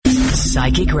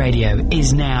Psychic Radio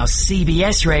is now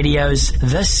CBS Radio's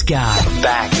The Sky.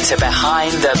 Back to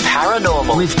Behind the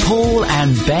Paranormal with Paul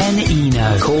and Ben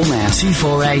Eno. Call now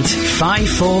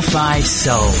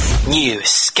 248-545-SOUL. New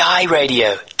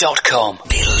skyradio.com.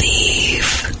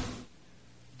 Believe.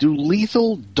 Do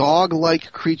lethal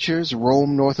dog-like creatures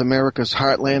roam North America's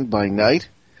heartland by night?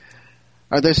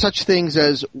 Are there such things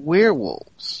as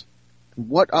werewolves?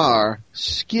 What are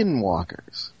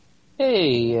skinwalkers?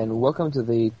 Hey, and welcome to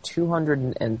the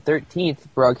 213th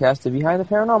broadcast of Behind the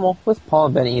Paranormal with Paul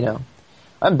and Ben Eno.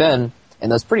 I'm Ben,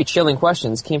 and those pretty chilling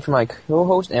questions came from my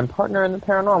co-host and partner in the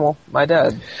paranormal, my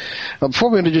dad.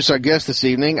 Before we introduce our guest this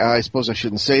evening, I suppose I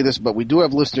shouldn't say this, but we do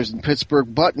have listeners in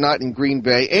Pittsburgh, but not in Green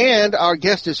Bay. And our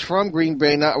guest is from Green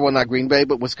Bay, not Green Bay,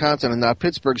 but Wisconsin and not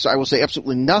Pittsburgh. So I will say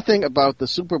absolutely nothing about the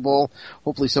Super Bowl.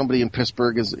 Hopefully somebody in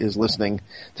Pittsburgh is listening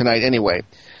tonight anyway.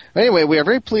 Anyway, we are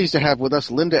very pleased to have with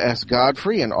us Linda S.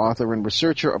 Godfrey, an author and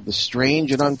researcher of the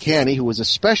strange and uncanny, who is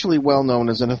especially well known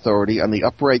as an authority on the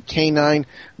upright canine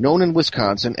known in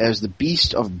Wisconsin as the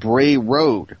Beast of Bray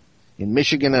Road, in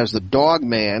Michigan as the Dog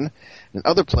Man, and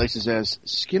other places as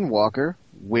Skinwalker,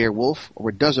 Werewolf, or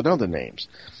a dozen other names.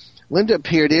 Linda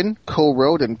appeared in,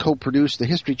 co-wrote, and co-produced the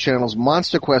History Channel's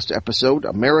Monster Quest episode,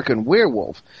 American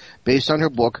Werewolf, based on her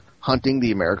book, Hunting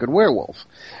the American Werewolf,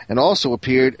 and also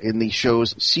appeared in the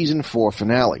show's Season 4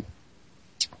 finale.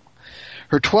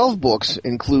 Her 12 books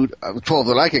include, 12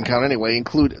 that I can count anyway,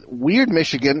 include Weird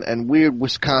Michigan and Weird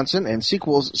Wisconsin, and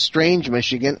sequels Strange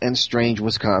Michigan and Strange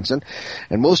Wisconsin,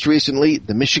 and most recently,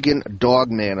 The Michigan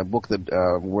Dog Man, a book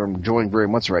that we're enjoying very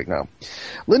much right now.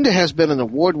 Linda has been an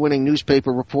award-winning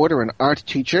newspaper reporter and art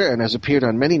teacher and has appeared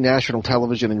on many national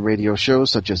television and radio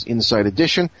shows such as Inside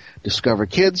Edition, Discover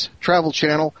Kids, Travel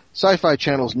Channel, Sci-Fi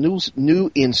Channel's New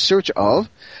In Search Of,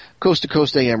 Coast to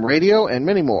Coast AM Radio, and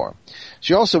many more.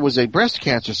 She also was a breast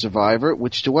cancer survivor,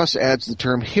 which to us adds the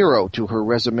term hero to her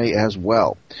resume as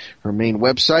well. Her main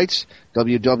websites,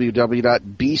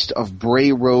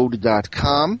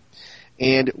 www.beastofbrayroad.com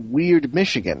and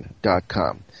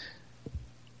weirdmichigan.com.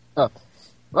 Oh,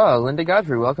 Linda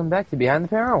Godfrey, welcome back to Behind the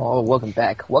Paranormal. Oh, welcome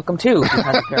back. Welcome to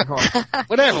Behind the Paranormal.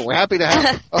 Whatever, we're happy to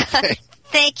have you. Okay.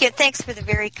 Thank you. Thanks for the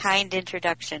very kind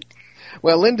introduction.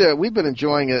 Well, Linda, we've been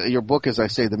enjoying your book, as I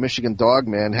say, The Michigan Dog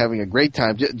Man, having a great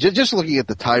time. Just looking at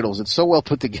the titles, it's so well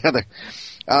put together.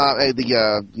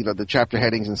 The chapter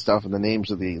headings and stuff and the names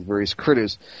of the various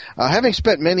critters. Having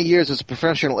spent many years as a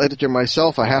professional editor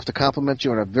myself, I have to compliment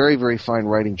you on a very, very fine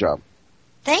writing job.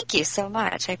 Thank you so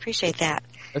much. I appreciate that.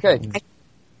 Okay.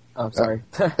 Sorry.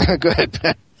 Go ahead,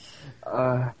 Ben.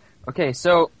 Okay,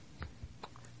 so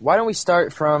why don't we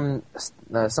start from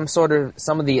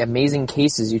some of the amazing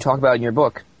cases you talk about in your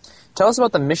book? Tell us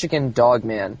about the Michigan Dog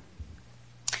Man.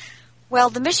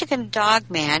 Well, the Michigan Dog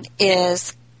Man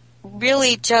is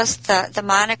really just the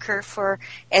moniker for,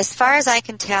 as far as I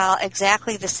can tell,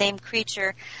 exactly the same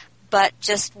creature, but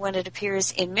just when it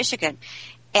appears in Michigan.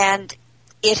 And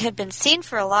it had been seen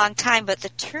for a long time, but the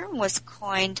term was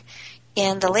coined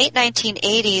in the late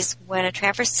 1980s when a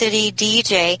Traverse City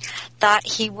DJ thought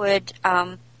he would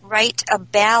write a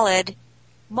ballad,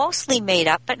 mostly made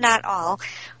up, but not all,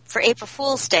 for April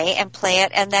Fool's Day and play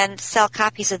it and then sell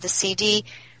copies of the CD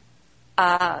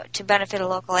to benefit a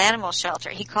local animal shelter.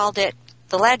 He called it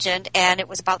The Legend, and it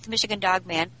was about the Michigan Dog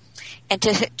Man. And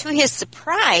to his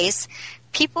surprise,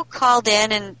 people called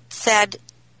in and said,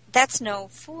 that's no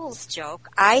fool's joke.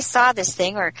 I saw this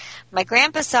thing, or my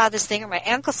grandpa saw this thing, or my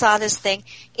uncle saw this thing.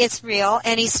 It's real.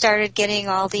 And he started getting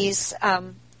all these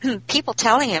people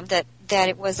telling him that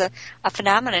it was a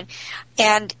phenomenon.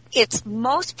 And it's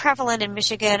most prevalent in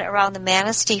Michigan around the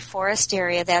Manistee Forest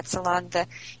area. That's along the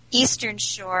eastern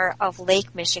shore of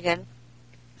Lake Michigan,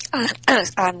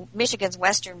 on Michigan's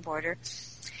western border.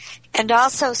 And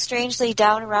also, strangely,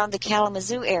 down around the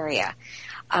Kalamazoo area.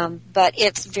 But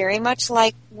it's very much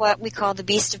like what we call the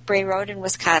Beast of Bray Road in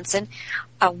Wisconsin,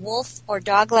 a wolf or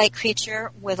dog-like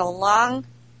creature with a long,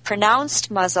 pronounced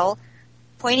muzzle,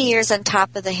 pointy ears on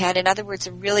top of the head. In other words,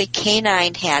 a really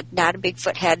canine head, not a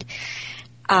Bigfoot head.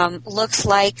 Looks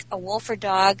like a wolf or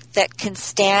dog that can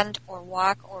stand or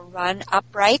walk or run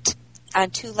upright on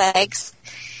two legs.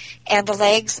 And the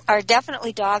legs are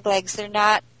definitely dog legs. They're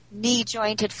not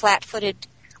knee-jointed, flat-footed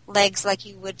legs like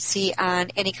you would see on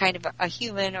any kind of a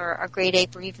human or a great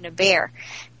ape or even a bear.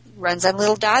 Runs on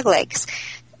little dog legs.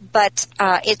 But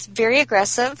it's very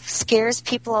aggressive, scares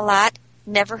people a lot,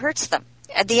 never hurts them.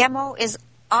 The MO is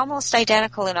almost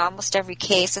identical in almost every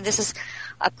case, and this is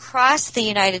across the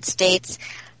United States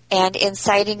and in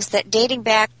sightings that dating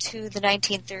back to the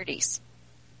 1930s.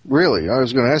 Really? I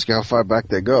was going to ask you how far back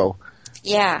they go.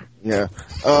 Yeah. Yeah.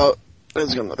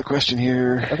 There's another question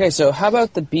here. Okay, so how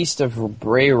about the Beast of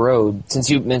Bray Road? Since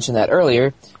you mentioned that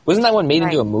earlier, wasn't that one made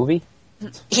into a movie?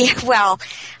 Yeah, well.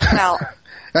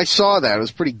 I saw that. It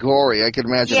was pretty gory. I could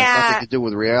imagine it had nothing to do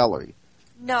with reality.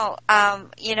 No,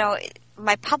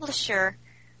 my publisher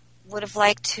would have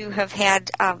liked to have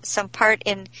had some part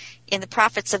in the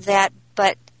profits of that,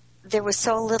 but there was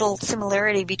so little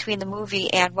similarity between the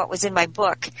movie and what was in my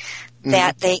book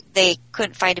that they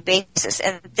couldn't find a basis.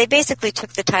 And they basically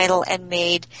took the title and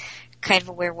made kind of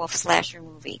a werewolf slasher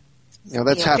movie.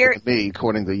 That's happened to me,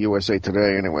 according to USA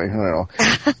Today, anyway. I don't know.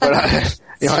 But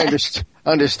I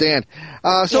understand.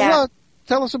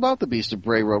 Tell us about the Beast of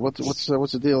Bray Road. What's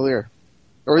the deal there?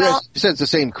 Or you said it's the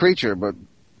same creature, but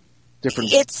different.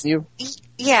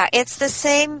 Yeah, it's the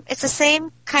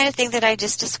same kind of thing that I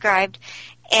just described.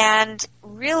 And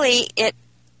really, it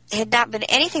had not been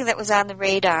anything that was on the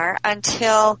radar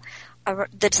until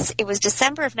it was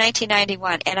December of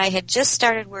 1991, and I had just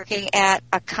started working at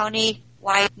a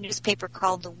county-wide newspaper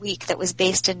called The Week that was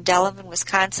based in Delavan,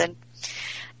 Wisconsin.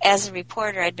 As a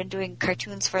reporter, I'd been doing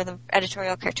cartoons for them,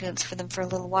 editorial cartoons for them for a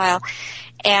little while,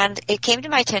 and it came to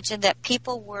my attention that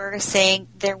people were saying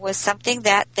there was something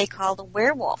that they called a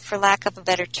werewolf, for lack of a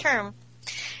better term.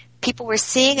 People were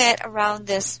seeing it around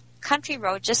this country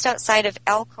road just outside of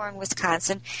Elkhorn,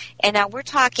 Wisconsin, and now we're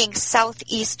talking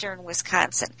southeastern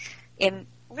Wisconsin, in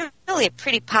really a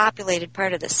pretty populated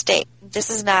part of the state.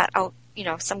 This is not out,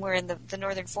 somewhere in the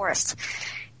northern forests.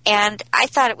 And I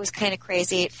thought it was kind of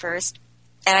crazy at first,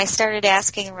 and I started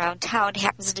asking around town,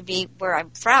 happens to be where I'm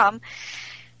from,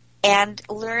 and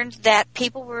learned that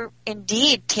people were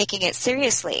indeed taking it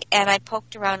seriously. And I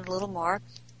poked around a little more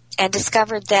and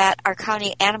discovered that our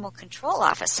county animal control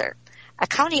officer, a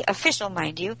county official,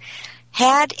 mind you,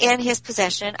 had in his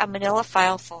possession a manila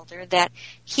file folder that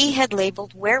he had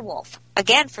labeled werewolf,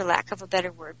 again for lack of a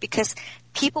better word, because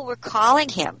people were calling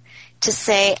him to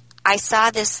say, I saw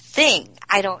this thing.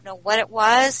 I don't know what it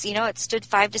was. It stood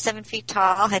 5 to 7 feet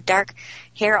tall, had dark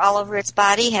hair all over its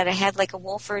body, had a head like a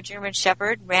wolf or a German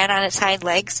shepherd, ran on its hind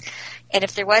legs, and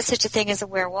if there was such a thing as a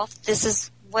werewolf, this is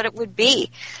what it would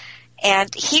be.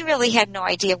 And he really had no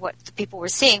idea what the people were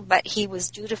seeing, but he was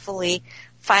dutifully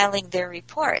filing their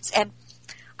reports. And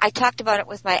I talked about it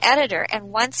with my editor,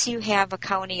 and once you have a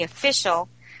county official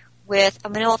with a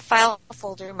manila file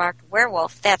folder marked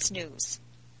werewolf, that's news.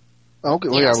 Okay,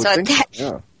 well, I would think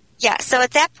so. Yeah, so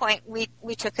at that point, we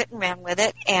took it and ran with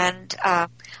it, and I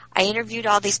interviewed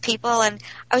all these people, and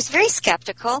I was very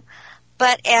skeptical,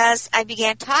 but as I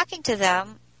began talking to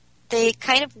them, they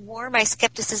kind of wore my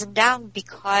skepticism down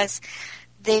because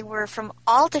they were from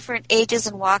all different ages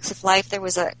and walks of life. There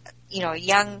was a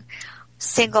young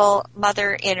single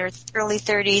mother in her early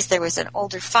 30s. There was an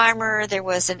older farmer. There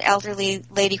was an elderly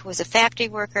lady who was a factory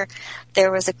worker. There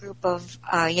was a group of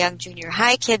young junior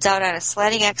high kids out on a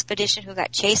sledding expedition who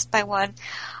got chased by one.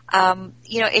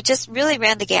 It just really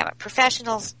ran the gamut.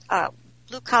 Professionals,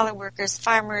 blue-collar workers,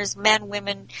 farmers, men,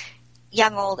 women,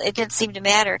 young, old. It didn't seem to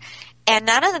matter. And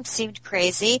none of them seemed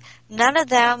crazy. None of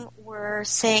them were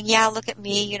saying, yeah, look at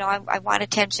me, I want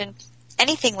attention,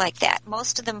 anything like that.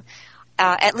 Most of them,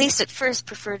 at least at first,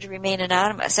 preferred to remain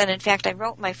anonymous. And in fact, I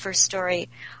wrote my first story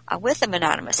with them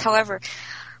anonymous. However,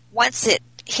 once it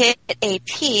hit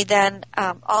AP, then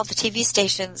all the TV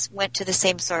stations went to the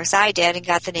same source I did and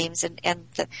got the names and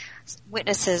the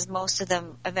witnesses. Most of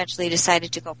them eventually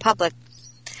decided to go public.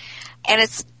 And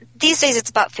these days it's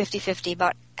about 50-50.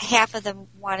 About half of them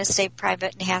want to stay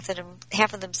private, and half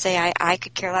of them say I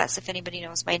could care less if anybody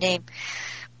knows my name.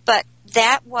 But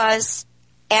that was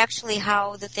actually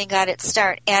how the thing got its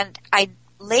start, and I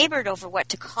labored over what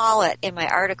to call it in my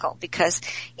article because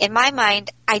in my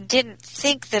mind I didn't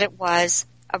think that it was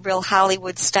a real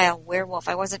Hollywood-style werewolf.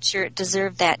 I wasn't sure it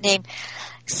deserved that name.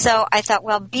 So I thought,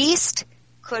 well, beast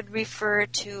could refer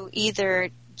to either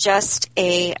just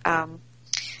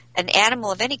an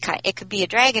animal of any kind. It could be a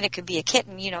dragon, it could be a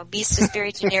kitten, beast is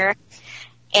very generic.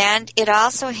 And it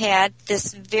also had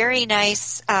this very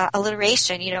nice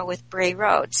alliteration, with Bray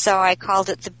Road. So I called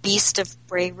it the Beast of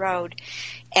Bray Road,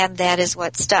 and that is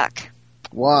what stuck.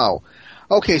 Wow.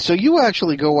 Okay, so you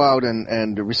actually go out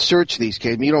and research these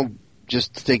cases. You don't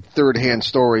just take third-hand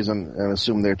stories and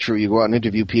assume they're true. You go out and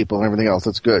interview people and everything else.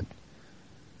 That's good.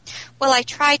 Well, I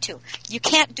try to. You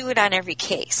can't do it on every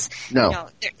case. No.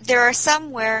 There are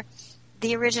some where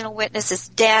the original witness is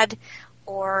dead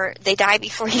or they die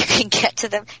before you can get to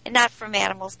them. And not from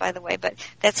animals, by the way, but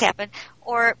that's happened.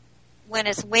 Or when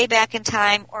it's way back in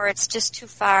time or it's just too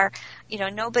far.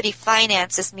 Nobody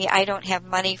finances me. I don't have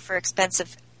money for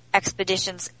expensive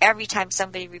expeditions. Every time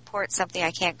somebody reports something,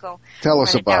 I can't go. Tell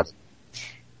us about it.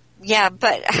 Yeah,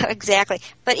 but exactly.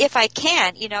 But if I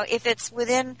can, if it's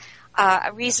within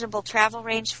a reasonable travel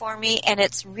range for me and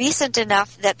it's recent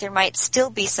enough that there might still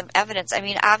be some evidence. I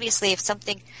mean, obviously if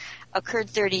something occurred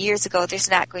 30 years ago, there's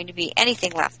not going to be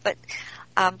anything left. But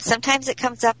sometimes it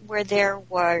comes up where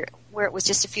it was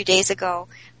just a few days ago.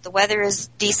 The weather is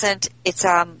decent. It's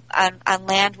on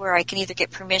land where I can either get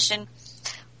permission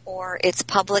or it's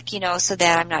public, so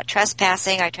that I'm not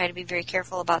trespassing. I try to be very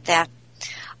careful about that.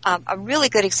 A really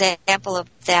good example of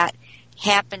that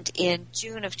happened in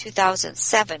June of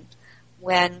 2007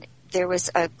 when there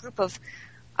was a group of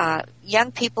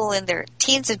young people in their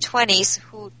teens and 20s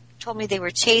who told me they were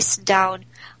chased down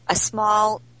a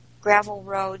small gravel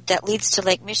road that leads to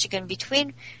Lake Michigan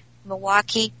between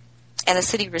Milwaukee and the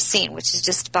city of Racine, which is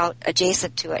just about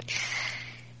adjacent to it.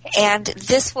 And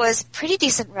this was pretty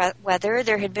decent weather.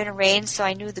 There had been a rain, so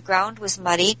I knew the ground was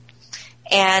muddy.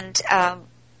 And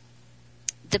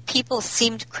the people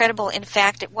seemed credible. In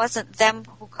fact, it wasn't them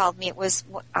who called me. It was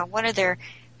one of their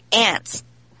aunts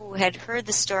who had heard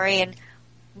the story and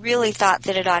really thought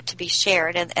that it ought to be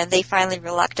shared, and they finally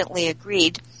reluctantly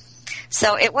agreed.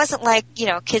 So it wasn't like,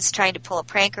 kids trying to pull a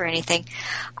prank or anything.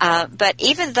 But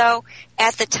even though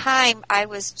at the time I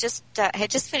was had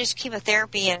just finished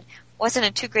chemotherapy and wasn't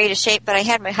in too great a shape, but I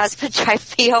had my husband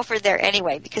drive me over there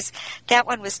anyway because that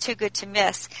one was too good to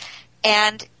miss.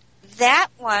 And that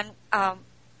one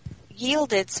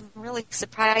yielded some really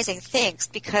surprising things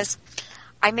because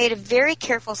I made a very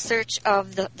careful search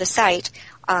of the site,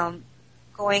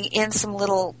 going in some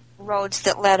little roads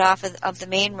that led off of the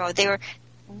main road. They were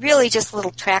really just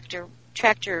little tractor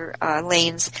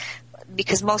lanes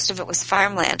because most of it was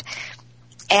farmland.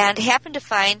 And happened to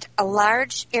find a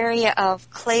large area of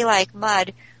clay-like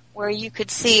mud where you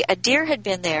could see a deer had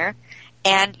been there,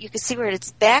 and you could see where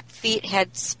its back feet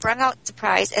had sprung out in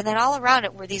surprise, and then all around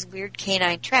it were these weird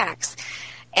canine tracks.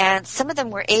 And some of them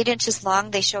were 8 inches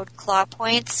long. They showed claw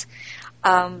points.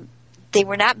 They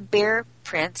were not bear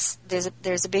prints. There's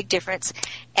a big difference.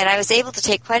 And I was able to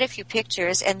take quite a few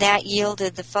pictures, and that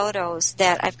yielded the photos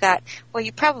that I've got. Well,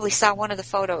 you probably saw one of the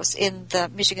photos in the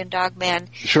Michigan Dogman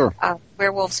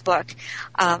Werewolves book,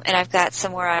 and I've got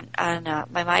somewhere on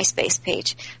my MySpace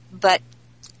page. But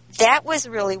that was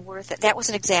really worth it. That was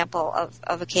an example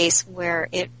of a case where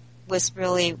it was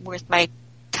really worth my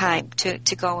time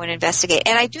to go and investigate.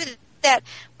 And I do that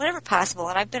whenever possible.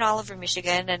 And I've been all over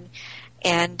Michigan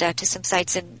and to some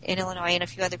sites in Illinois and a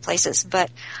few other places.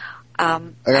 But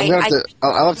I'll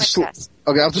have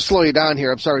to slow you down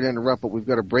here. I'm sorry to interrupt, but we've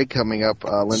got a break coming up,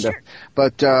 Linda. Sure.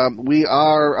 But we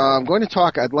are going to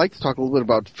talk. I'd like to talk a little bit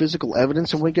about physical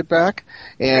evidence when we get back.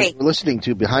 And Great. We're listening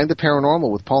to Behind the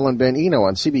Paranormal with Paul and Ben Eno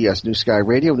on CBS New Sky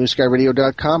Radio,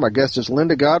 newskyradio.com. Our guest is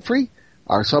Linda Godfrey.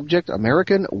 Our subject,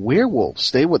 American Werewolves.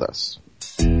 Stay with us.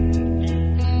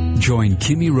 Join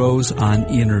Kimmy Rose on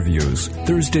Interviews,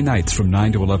 Thursday nights from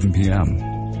 9 to 11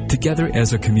 p.m. Together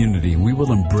as a community, we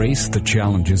will embrace the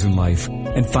challenges in life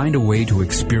and find a way to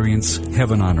experience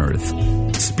heaven on earth.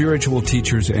 Spiritual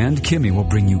teachers and Kimmy will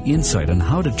bring you insight on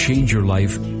how to change your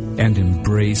life and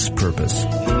embrace purpose.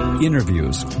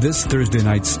 Interviews, this Thursday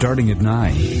night starting at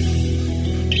 9.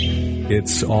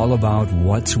 It's all about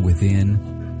what's within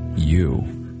you.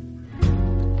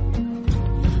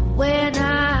 When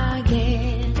I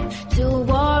get to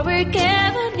Warwick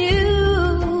Avenue,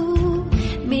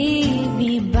 meet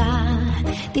me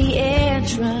by the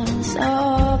entrance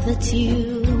of the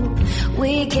tube.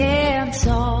 We can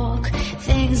talk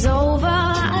things over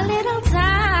a little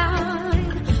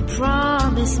time.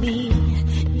 Promise me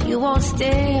you won't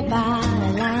stay by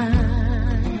the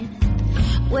line.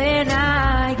 When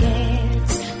I get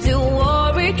to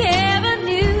Warwick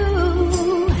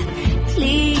Avenue,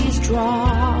 please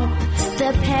drop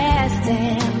the past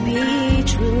and be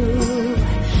true.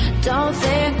 Don't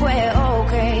think we're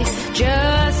okay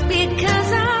just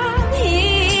because I'm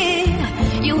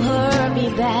here. You hurt me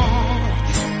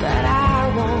bad, but I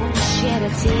won't shed a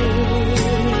tear.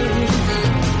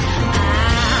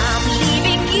 I'm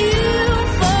leaving you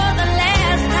for the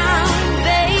last time,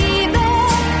 baby.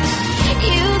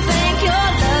 You think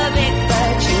you're loving,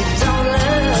 but you don't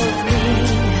love me.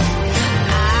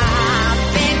 I've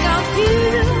been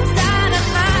confused out of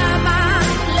my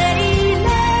mind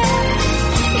lately.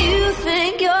 You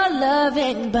think you're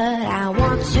loving, but I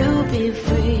want to be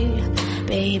free.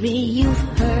 Baby, you've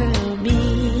hurt me.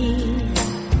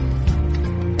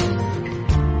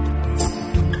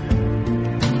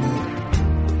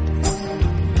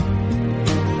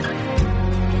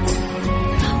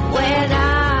 When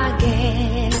I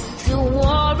get to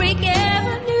Warwick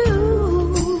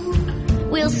Avenue,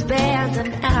 we'll spend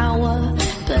an hour,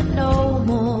 but no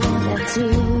more than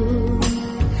two.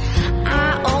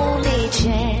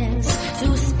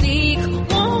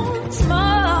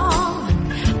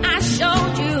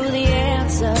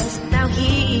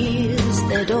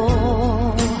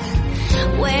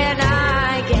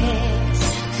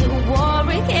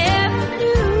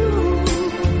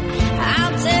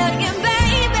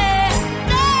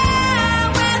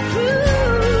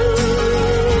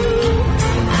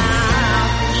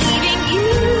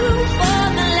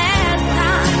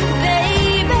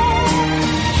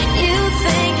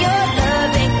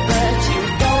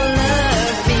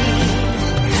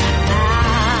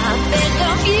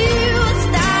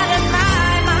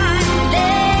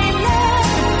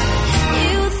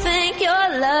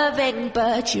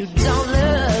 but you don't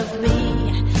love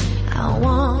me. I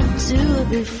want to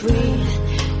be free.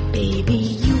 Baby,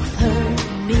 you've hurt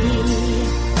me.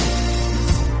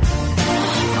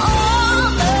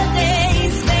 All the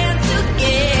days spent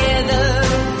together,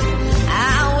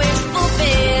 I wish for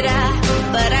better,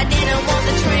 but I didn't want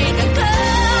the train to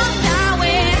come. Now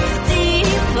it's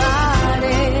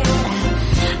departed.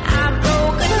 I'm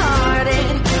broken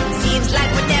hearted. Seems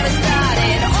like we never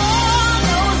started. All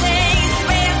those days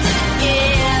spent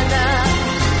together,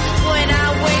 when I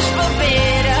wish for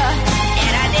better,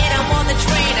 and I didn't want the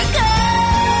train to come.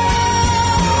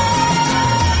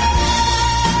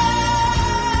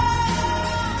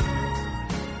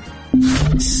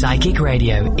 Psychic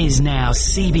Radio is now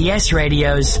CBS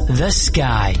Radio's The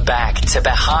Sky. Back to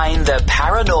Behind the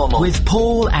Paranormal with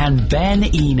Paul and Ben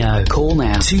Eno. Call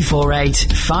now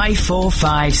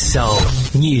 248-545-SOUL.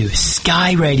 New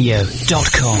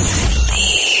skyradio.com.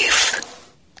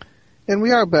 And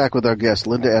we are back with our guest,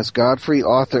 Linda S. Godfrey,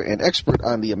 author and expert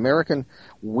on the American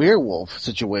werewolf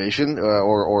situation,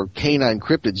 or canine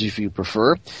cryptids, if you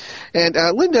prefer. And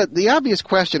Linda, the obvious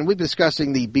question, we've been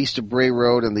discussing the Beast of Bray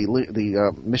Road and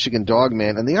the Michigan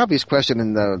Dogman, and the obvious question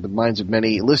in the minds of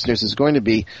many listeners is going to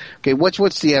be, okay,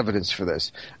 what's the evidence for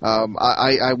this?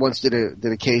 I once did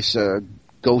a case,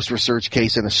 ghost research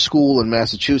case in a school in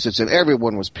Massachusetts, and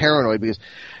everyone was paranoid because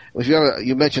if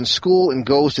you mention school and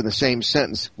ghost in the same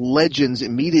sentence, legends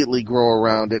immediately grow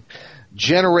around it.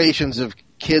 Generations of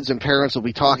kids and parents will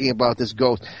be talking about this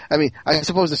ghost. I mean, I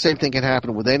suppose the same thing can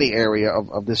happen with any area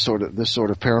of this sort of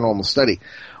paranormal study.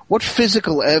 What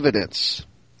physical evidence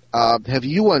have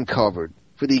you uncovered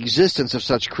for the existence of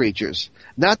such creatures?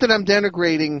 Not that I'm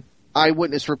denigrating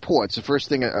eyewitness reports. The first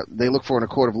thing they look for in a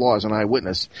court of law is an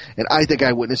eyewitness, and I think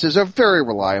eyewitnesses are very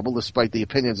reliable, despite the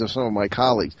opinions of some of my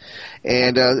colleagues.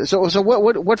 And so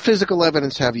what physical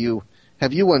evidence have you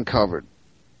uncovered?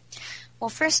 Well,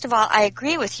 first of all, I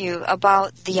agree with you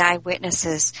about the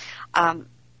eyewitnesses.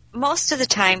 Most of the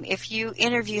time, if you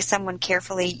interview someone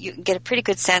carefully, you can get a pretty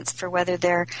good sense for whether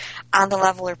they're on the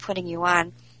level or putting you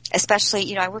on.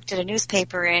 Especially, I worked at a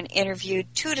newspaper and interviewed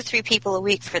 2 to 3 people a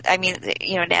week it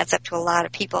adds up to a lot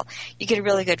of people. You get a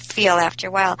really good feel after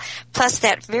a while. Plus,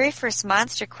 that very first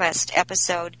Monster Quest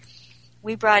episode,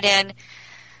 we brought in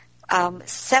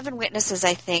 7 witnesses,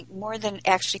 I think, more than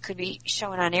actually could be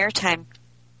shown on airtime,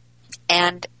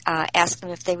 and asked them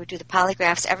if they would do the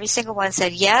polygraphs. Every single one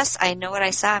said, yes, I know what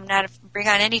I saw. I'm not bring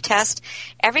on any test.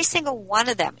 Every single one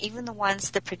of them, even the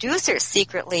ones the producers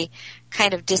secretly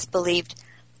kind of disbelieved,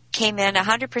 came in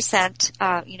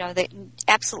 100%,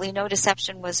 absolutely no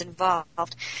deception was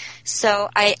involved. So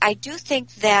I do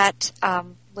think that,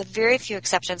 with very few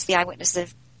exceptions, the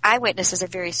eyewitnesses are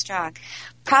very strong.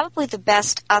 Probably the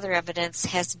best other evidence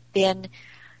has been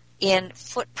in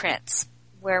footprints,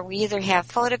 where we either have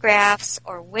photographs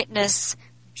or witness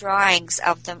drawings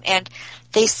of them, and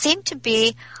they seem to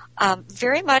be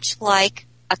very much like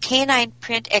a canine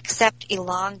print, except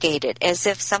elongated, as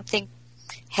if something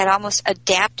had almost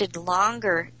adapted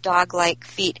longer dog-like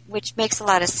feet, which makes a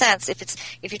lot of sense. If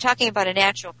you're talking about a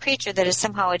natural creature that is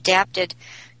somehow adapted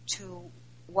to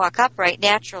walk upright,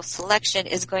 natural selection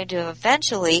is going to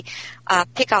eventually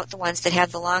pick out the ones that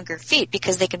have the longer feet,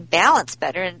 because they can balance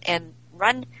better and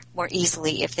run more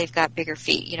easily if they've got bigger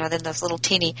feet, than those little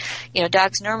teeny,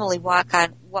 dogs normally walk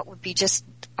on what would be just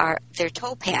their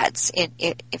toe pads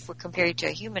if we're comparing to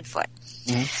a human foot.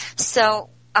 Mm-hmm. So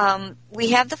we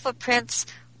have the footprints.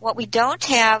 What we don't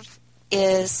have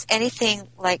is anything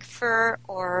like fur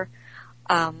or,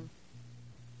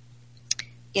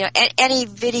 any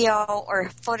video or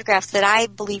photographs that I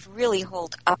believe really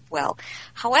hold up well.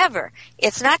 However,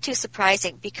 it's not too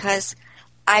surprising, because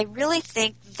I really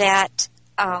think that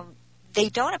they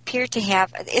don't appear to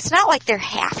have, it's not like they're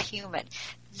half human.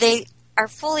 They are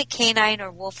fully canine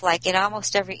or wolf-like in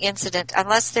almost every incident,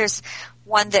 unless there's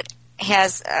one that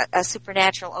has a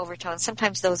supernatural overtone.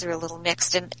 Sometimes those are a little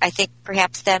mixed, and I think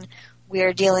perhaps then we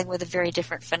are dealing with a very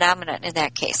different phenomenon in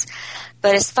that case.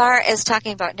 But as far as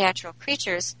talking about natural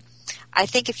creatures, I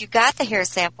think if you got the hair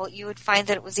sample, you would find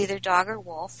that it was either dog or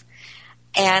wolf,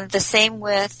 and the same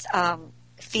with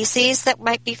feces that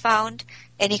might be found,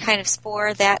 any kind of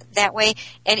spore that way,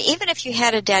 and even if you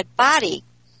had a dead body,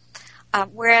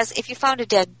 whereas if you found a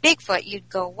dead Bigfoot, you'd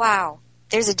go, wow,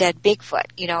 there's a dead Bigfoot,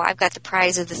 I've got the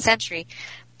prize of the century.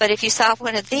 But if you saw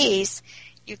one of these,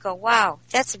 you go, wow,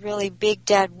 that's a really big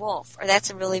dead wolf, or that's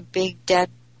a really big dead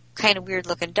kind of weird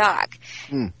looking dog.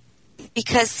 Mm.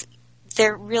 Because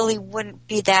there really wouldn't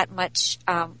be that much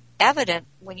evident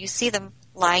when you see them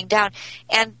lying down.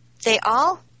 And they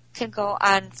all can go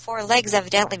on 4 legs,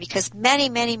 evidently, because many,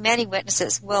 many, many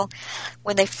witnesses will,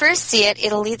 when they first see it,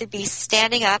 it'll either be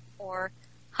standing up or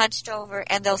hunched over,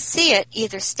 and they'll see it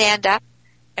either stand up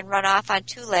and run off on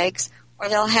 2 legs, or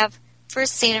they'll have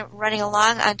first seen it running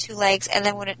along on 2 legs, and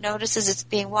then when it notices it's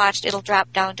being watched, it'll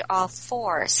drop down to all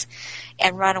 4s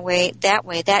and run away that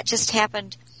way. That just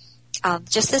happened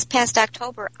just this past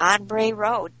October on Bray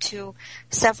Road to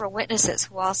several witnesses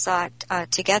who all saw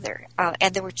it together.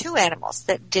 And there were 2 animals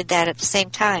that did that at the same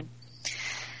time.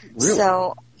 Really?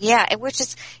 So, yeah, it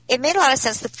made a lot of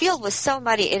sense. The field was so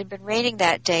muddy. It had been raining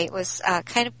that day. It was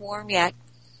kind of warm yet.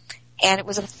 And it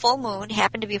was a full moon,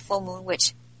 happened to be a full moon,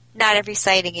 which not every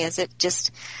sighting is. It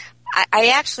just,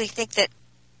 I actually think that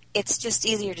it's just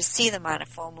easier to see them on a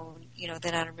full moon,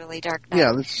 than on a really dark night.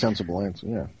 Yeah, that's a sensible answer,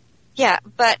 yeah. Yeah,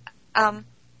 but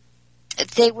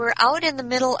they were out in the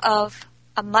middle of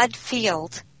a mud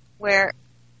field where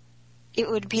it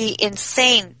would be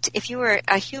insane if you were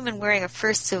a human wearing a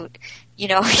fursuit.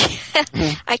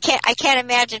 I can't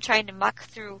imagine trying to muck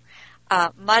through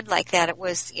mud like that. It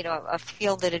was a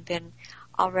field that had been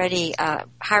already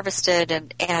harvested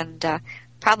and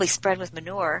probably spread with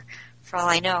manure, for all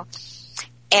I know.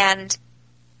 And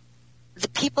the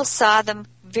people saw them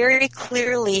very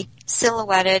clearly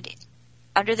silhouetted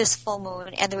under this full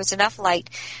moon, and there was enough light.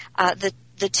 The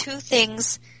 2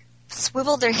 things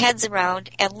swiveled their heads around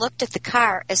and looked at the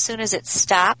car as soon as it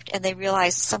stopped, and they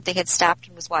realized something had stopped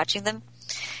and was watching them.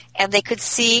 And they could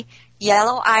see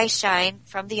yellow eye shine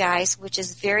from the eyes, which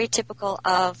is very typical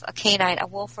of a canine. A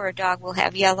wolf or a dog will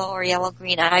have yellow or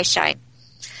yellow-green eye shine.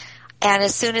 And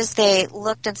as soon as they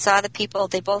looked and saw the people,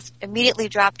 they both immediately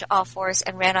dropped to all 4s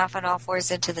and ran off on all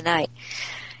 4s into the night.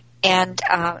 And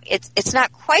it's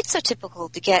not quite so typical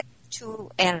to get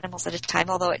 2 animals at a time,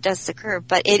 although it does occur.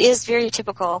 But it is very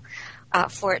typical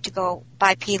for it to go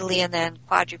bipedally and then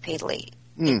quadrupedally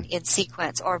in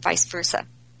sequence, or vice versa.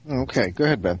 Okay, go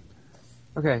ahead, Ben.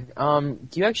 Okay,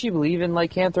 do you actually believe in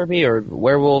lycanthropy or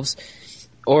werewolves,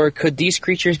 or could these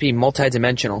creatures be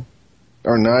multidimensional?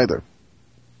 Or neither.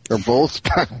 Or both?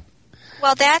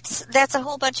 Well, that's a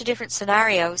whole bunch of different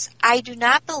scenarios. I do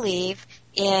not believe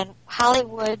in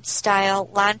Hollywood-style,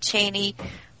 Lon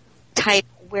Chaney-type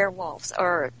werewolves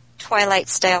or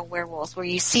Twilight-style werewolves, where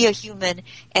you see a human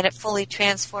and it fully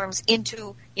transforms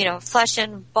into, flesh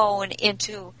and bone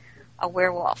into a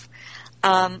werewolf.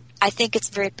 I think it's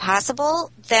very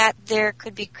possible that there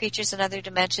could be creatures in other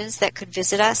dimensions that could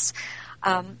visit us.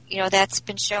 That's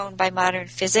been shown by modern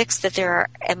physics that there are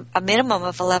a minimum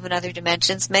of 11 other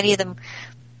dimensions. Many of them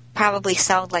probably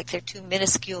sound like they're too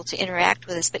minuscule to interact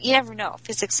with us, but you never know.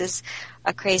 Physics is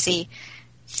a crazy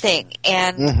thing.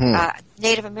 And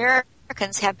Native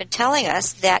Americans have been telling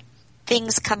us that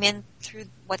things come in through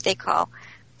what they call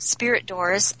spirit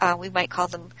doors. We might call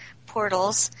them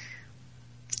portals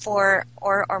or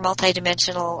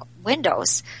multidimensional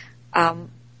windows.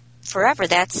 Forever.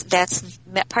 That's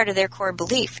part of their core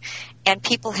belief. And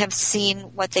people have seen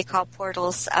what they call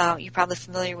portals. You're probably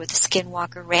familiar with the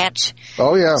Skinwalker Ranch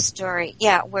story.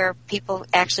 Yeah, where people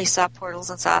actually saw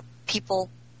portals and saw people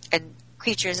and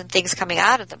creatures and things coming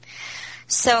out of them.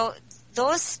 So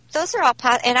those are all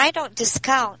and I don't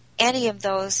discount any of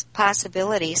those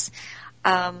possibilities.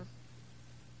 The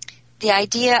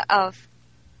idea of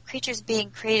creatures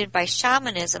being created by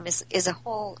shamanism is a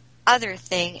whole other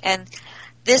thing, and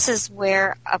this is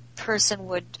where a person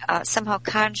would somehow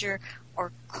conjure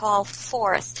or call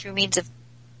forth through means of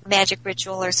magic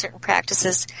ritual or certain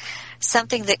practices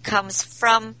something that comes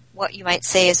from what you might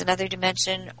say is another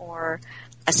dimension or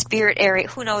a spirit area.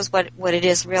 Who knows what it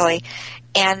is really.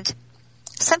 And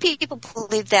some people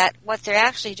believe that what they're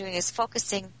actually doing is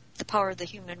focusing the power of the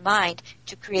human mind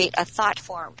to create a thought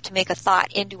form, to make a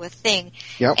thought into a thing.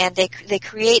 Yep. And they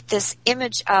create this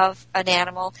image of an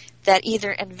animal that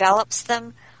either envelops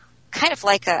them, kind of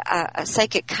like a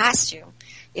psychic costume,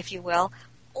 if you will,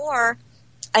 or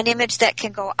an image that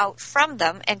can go out from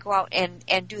them and go out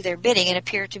and do their bidding and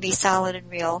appear to be solid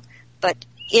and real, but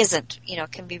isn't,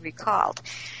 can be recalled.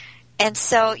 And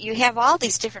so you have all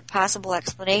these different possible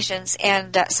explanations,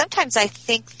 and sometimes I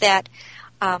think that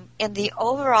in the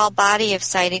overall body of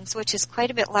sightings, which is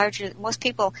quite a bit larger, most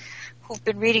people who've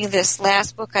been reading this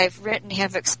last book I've written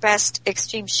have expressed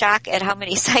extreme shock at how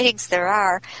many sightings there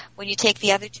are when you take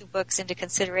the other 2 books into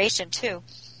consideration too.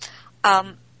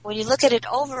 When you look at it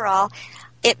overall,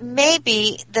 it may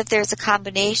be that there's a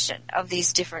combination of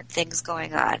these different things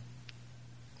going on.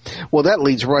 Well, that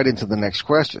leads right into the next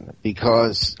question,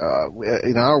 because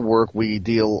in our work we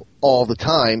deal all the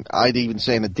time, I'd even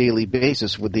say on a daily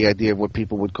basis, with the idea of what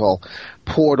people would call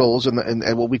portals and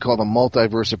what we call the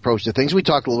multiverse approach to things. We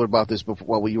talked a little bit about this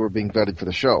before while you were being vetted for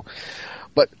the show.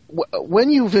 But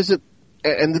when you visit,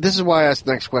 and this is why I asked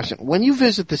the next question, when you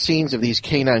visit the scenes of these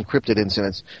canine cryptid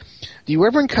incidents, do you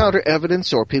ever encounter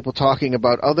evidence or people talking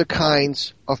about other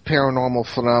kinds of paranormal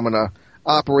phenomena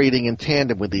operating in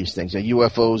tandem with these things,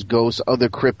 UFOs, ghosts, other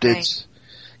cryptids?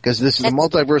 Because the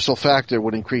multiversal factor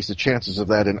would increase the chances of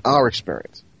that in our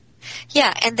experience.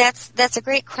 Yeah, and that's a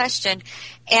great question.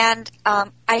 And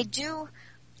I do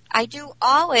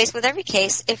always, with every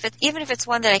case, even if it's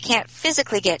one that I can't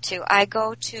physically get to, I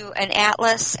go to an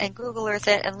atlas and Google Earth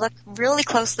it and look really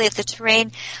closely at the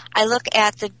terrain. I look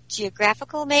at the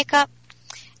geographical makeup.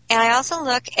 And I also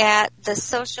look at the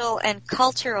social and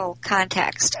cultural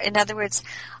context. In other words,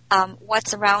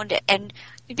 what's around it. And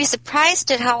you'd be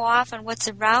surprised at how often what's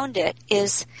around it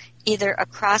is either a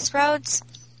crossroads,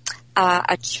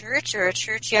 a church or a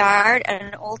churchyard,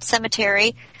 an old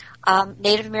cemetery,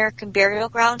 Native American burial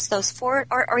grounds, those four,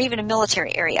 or even a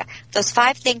military area. Those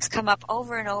 5 things come up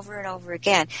over and over and over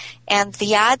again. And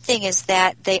the odd thing is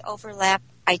that they overlap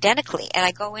identically. And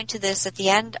I go into this at the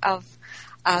end of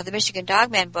the Michigan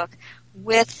Dogman book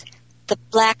with the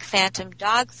black phantom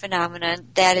dog phenomenon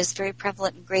that is very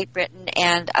prevalent in Great Britain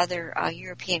and other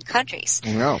European countries.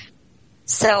 No.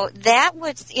 So that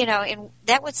would,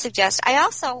 that would suggest. I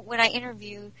also, when I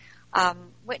interview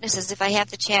witnesses, if I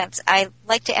have the chance, I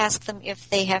like to ask them if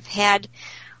they have had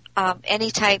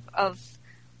any type of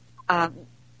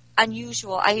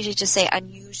unusual. I usually just say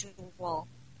unusual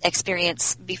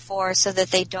experience before, so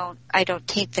that I don't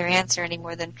taint their answer any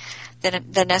more than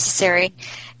necessary.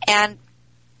 And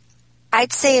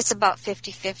I'd say it's about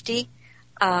 50-50.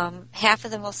 Half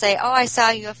of them will say, "Oh, I saw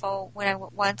a UFO when I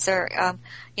went once," or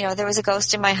there was a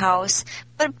ghost in my house.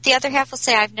 But the other half will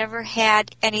say, "I've never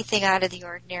had anything out of the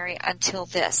ordinary until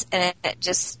this, and it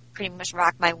just pretty much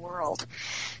rocked my world."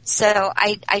 So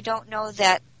I don't know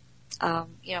that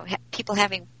people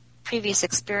having previous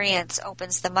experience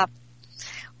opens them up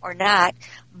or not,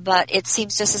 but it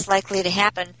seems just as likely to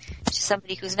happen to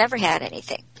somebody who's never had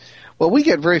anything. Well, we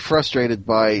get very frustrated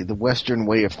by the Western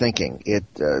way of thinking. It,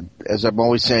 as I'm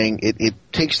always saying, it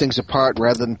takes things apart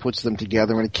rather than puts them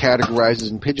together, and it categorizes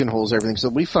and pigeonholes everything. So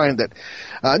we find that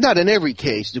not in every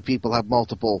case do people have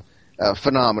multiple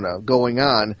phenomena going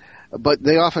on, but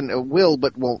they often will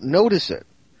but won't notice it.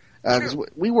 'Cause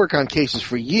we work on cases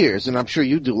for years, and I'm sure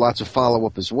you do lots of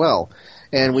follow-up as well.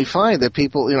 And we find that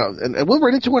people, and we'll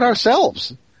run into it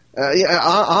ourselves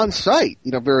on site.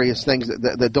 Various things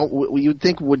that you'd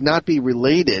think would not be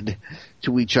related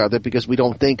to each other, because we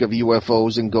don't think of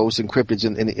UFOs and ghosts and cryptids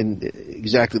in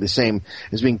exactly the same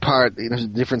as being part,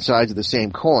 different sides of the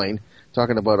same coin.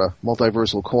 Talking about a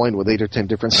multiversal coin with 8 or 10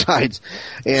 different sides,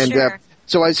 and sure.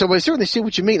 So I certainly see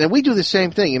what you mean, and we do the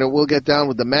same thing. We'll get down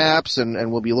with the maps,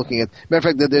 and we'll be looking at. Matter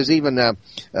of fact, there's even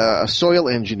a soil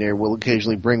engineer we'll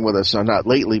occasionally bring with us. Not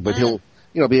lately, but he'll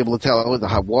be able to tell the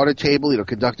hot water table,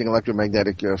 conducting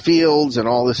electromagnetic fields and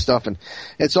all this stuff, and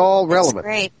it's all relevant. That's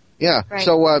great. Yeah. Right.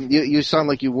 So you sound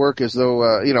like you work as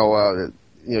though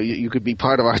you could be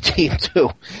part of our team too.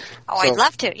 Oh, I'd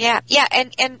love to. Yeah,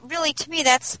 and really, to me,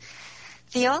 that's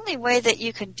the only way that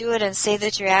you can do it and say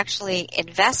that you're actually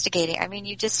investigating. I mean,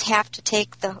 you just have to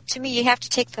you have to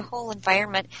take the whole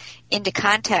environment into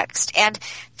context. And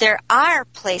there are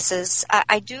places,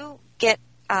 I do get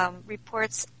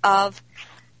reports of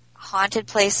haunted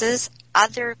places,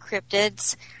 other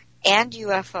cryptids, and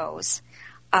UFOs,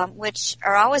 which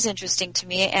are always interesting to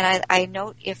me, and I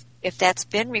note if that's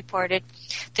been reported.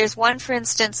 There's one, for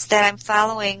instance, that I'm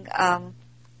following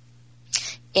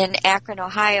in Akron,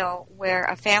 Ohio, where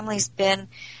a family's been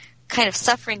kind of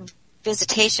suffering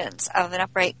visitations of an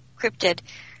upright cryptid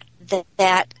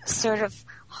that sort of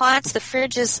haunts the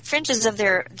fringes of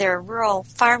their rural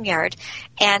farmyard,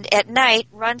 and at night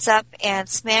runs up and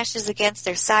smashes against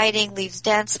their siding, leaves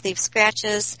dents, leaves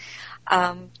scratches.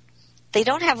 They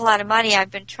don't have a lot of money.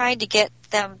 I've been trying to get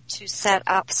them to set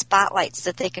up spotlights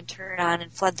that they can turn on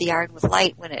and flood the yard with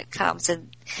light when it comes. And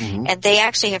they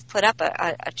actually have put up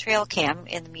a trail cam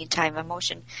in the meantime, a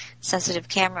motion sensitive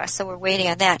camera. So we're waiting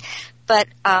on that. But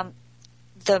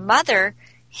the mother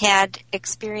had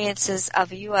experiences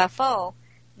of a UFO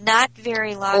not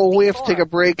very long before. We have to take a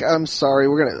break. I'm sorry.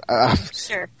 We're going to...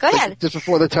 Sure. Go ahead. Just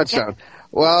before the touchdown. Yeah.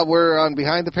 Well, we're on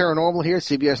Behind the Paranormal here,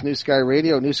 CBS New Sky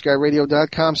Radio,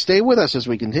 newskyradio.com. Stay with us as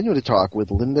we continue to talk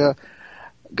with Linda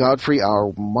Godfrey,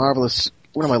 our marvelous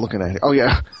What am I looking at here? Oh,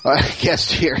 yeah,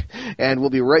 guest here. And we'll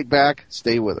be right back.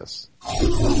 Stay with us.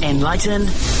 Enlighten,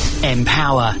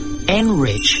 empower,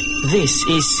 enrich. This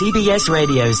is CBS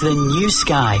Radio's The New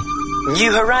Sky.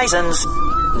 New horizons,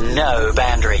 no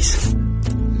boundaries.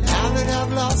 Now that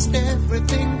I've lost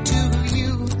everything to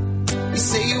you, you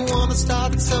say you want to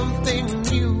start something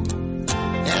new,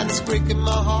 and it's breaking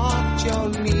my heart you're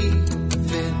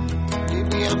leaving.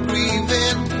 Baby, I'm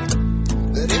grieving,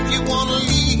 but if you want to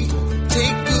leave,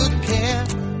 take good care.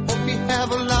 Hope you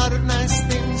have a lot of nice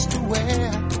things to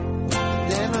wear.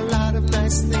 Then a lot of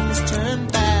nice things turn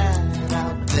bad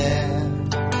out there.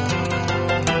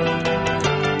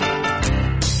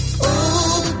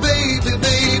 Oh, baby,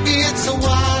 baby, it's a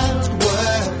wild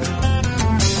world.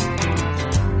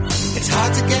 It's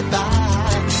hard to get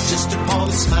by just upon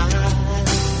a smile.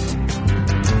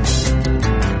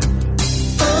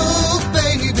 Oh,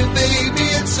 baby, baby,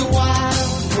 it's a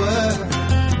wild world.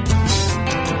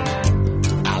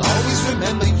 I'll always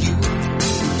remember you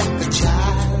like a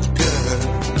child, girl.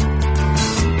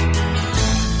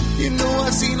 You know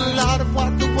I've seen a lot of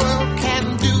what the world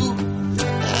can do,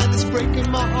 and it's breaking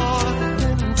my heart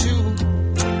in two,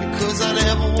 because I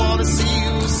never want to see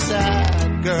you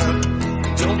sad, girl.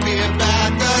 Don't be a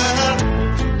bad girl,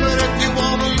 but if you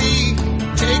want to leave,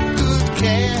 take good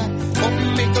care. Hope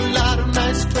you make a lot of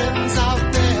nice friends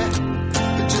out there,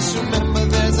 but just remember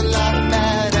there's a lot of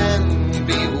bad and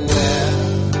beware.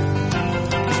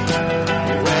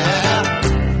 Beware.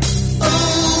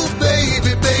 Oh,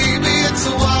 baby, baby, it's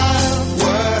a wild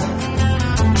world.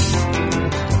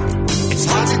 It's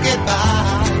hard to get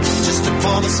by just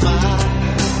upon a smile.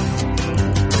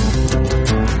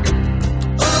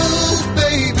 Oh,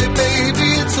 baby, baby,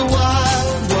 it's a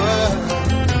wild world.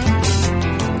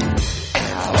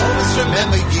 And I'll always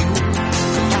remember you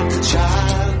like a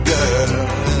child, girl.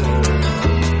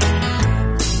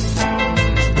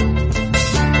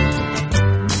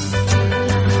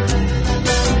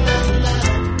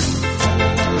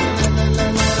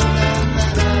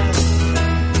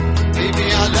 Baby,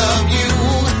 I love you,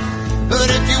 but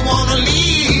if you want to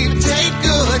leave, take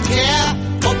good care.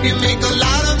 Hope you make a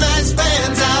lot of nice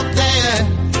friends out there,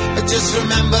 but just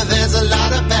remember there's a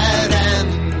lot of bad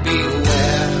and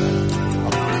beware.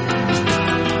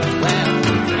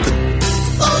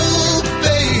 Oh,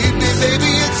 baby,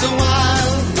 baby, it's a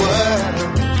wild world.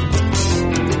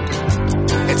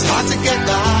 It's hard to get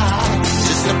by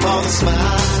just upon a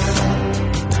smile.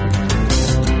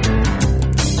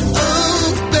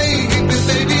 Oh, baby,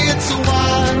 baby, it's a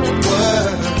wild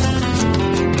world.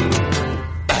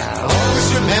 I'll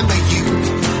always remember you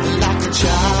like a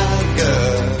child,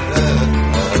 girl.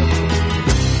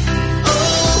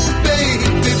 Oh, baby,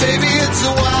 baby, it's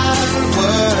a wild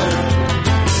world.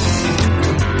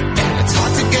 And it's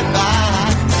hard to get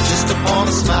by just upon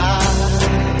a smile.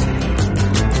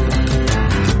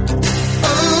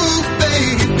 Oh,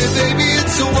 baby, baby,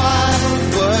 it's a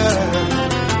wild world.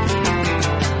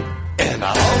 And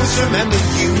I'll always remember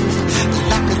you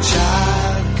like a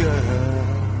child, girl.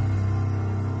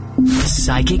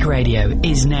 Psychic Radio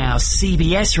is now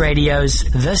CBS Radio's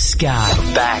The Sky.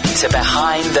 Back to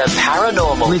Behind the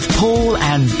Paranormal with Paul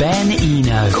and Ben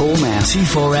Eno. Call now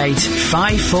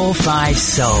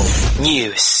 248-545-SOUL.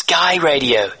 New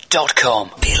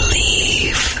skyradio.com.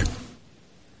 Believe.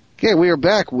 Okay, we are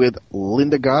back with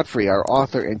Linda Godfrey, our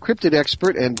author and cryptid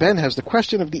expert, and Ben has the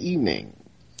question of the evening.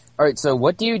 All right, so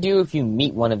what do you do if you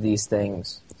meet one of these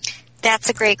things? That's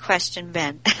a great question,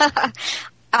 Ben.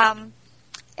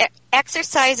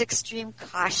 Exercise extreme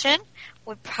caution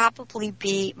would probably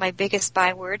be my biggest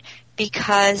byword,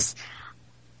 because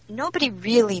nobody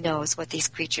really knows what these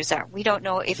creatures are. We don't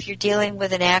know if you're dealing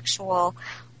with an actual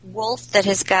wolf that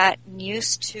has gotten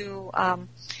used to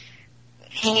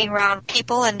hanging around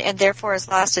people and therefore has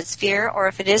lost its fear, or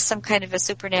if it is some kind of a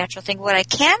supernatural thing. What I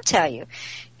can tell you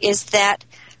is that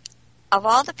of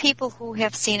all the people who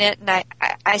have seen it, and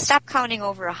I stopped counting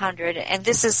over 100, and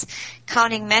this is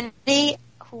counting many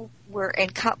who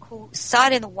who saw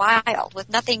it in the wild with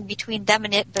nothing between them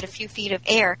and it but a few feet of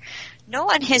air. No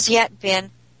one has yet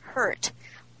been hurt,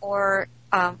 or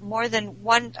more than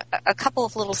a couple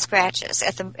of little scratches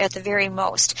at the very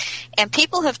most. And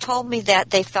people have told me that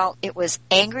they felt it was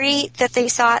angry that they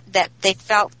saw it, that they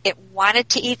felt it wanted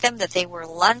to eat them, that they were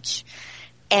lunch,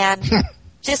 and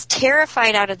just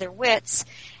terrified out of their wits.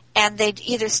 And they'd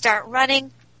either start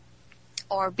running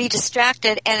or be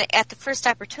distracted, and at the first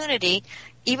opportunity,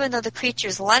 even though the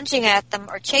creature's lunging at them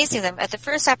or chasing them, at the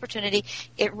first opportunity,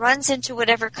 it runs into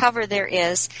whatever cover there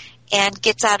is and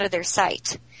gets out of their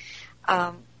sight.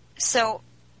 So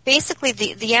basically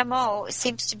the MO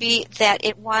seems to be that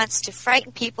it wants to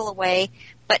frighten people away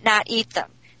but not eat them.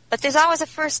 But there's always a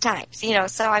first time,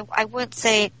 so I wouldn't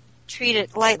say treat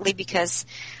it lightly because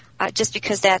just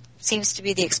because that seems to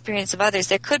be the experience of others.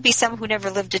 There could be some who never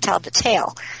lived to tell the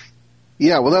tale.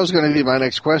 Yeah, well, that was going to be my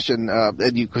next question,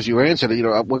 because you answered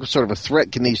it. What sort of a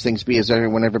threat can these things be? Has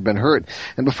anyone ever been hurt?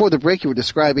 And before the break, you were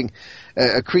describing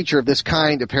a creature of this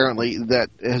kind, apparently, that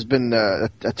has been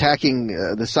attacking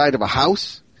the side of a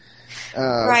house.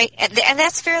 Right, and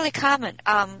that's fairly common.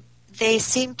 They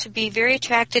seem to be very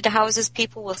attracted to houses.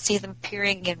 People will see them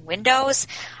peering in windows,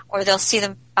 or they'll see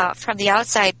them from the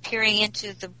outside peering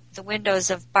into the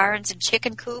windows of barns and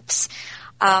chicken coops.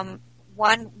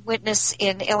 One witness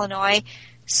in Illinois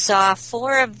saw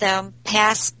 4 of them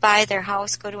pass by their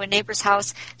house, go to a neighbor's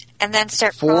house, and then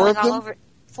start crawling all over.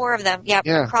 4 of them,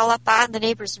 yeah, crawl up on the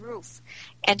neighbor's roof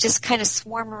and just kind of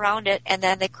swarm around it, and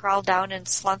then they crawled down and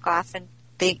slunk off, and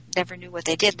they never knew what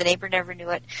they did. The neighbor never knew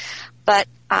it. But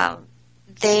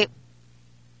they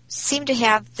seem to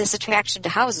have this attraction to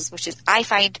houses, which is, I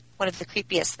find, one of the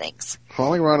creepiest things.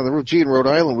 Crawling around on the roof. Gee, in Rhode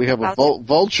Island, we have a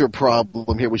vulture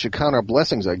problem here. We should count our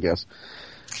blessings, I guess.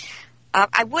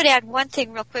 I would add one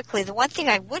thing real quickly. The one thing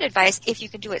I would advise, if you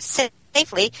can do it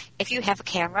safely, if you have a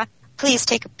camera, please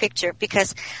take a picture,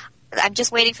 because I'm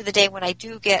just waiting for the day when I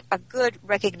do get a good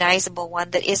recognizable one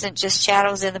that isn't just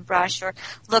shadows in the brush or,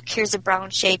 look, here's a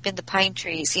brown shape in the pine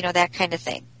trees, that kind of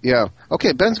thing. Yeah.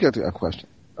 Okay, Ben's got a question.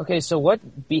 Okay, so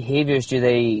what behaviors do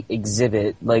they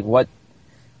exhibit? Like, what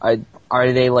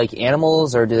are they like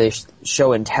animals, or do they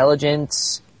show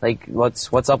intelligence? Like,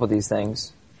 what's up with these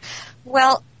things?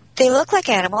 Well, they look like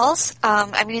animals.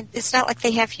 It's not like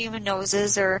they have human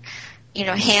noses or,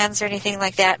 hands or anything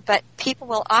like that. But people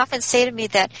will often say to me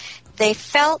that they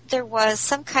felt there was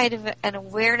some kind of an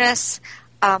awareness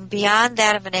beyond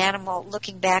that of an animal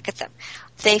looking back at them.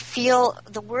 They feel,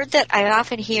 the word that I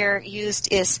often hear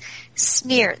used is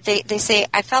sneer. They say,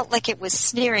 I felt like it was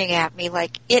sneering at me,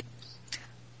 like it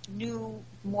knew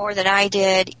more than I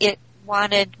did. It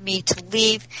wanted me to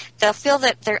leave. They'll feel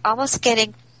that they're almost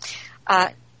getting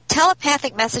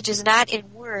telepathic messages, not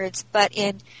in words, but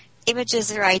in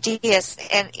images or ideas,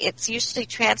 and it's usually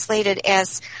translated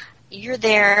as, you're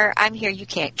there, I'm here, you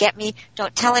can't get me,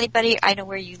 don't tell anybody, I know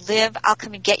where you live, I'll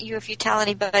come and get you if you tell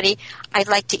anybody, I'd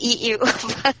like to eat you,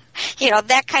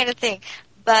 that kind of thing.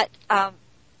 But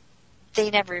they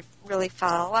never really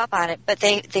follow up on it. But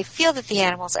they feel that the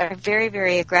animals are very,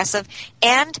 very aggressive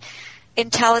and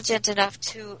intelligent enough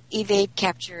to evade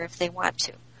capture if they want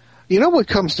to. You know what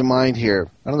comes to mind here?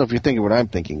 I don't know if you're thinking what I'm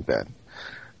thinking, Ben,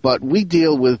 but we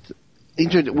deal with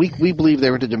we believe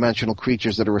they're interdimensional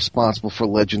creatures that are responsible for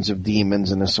legends of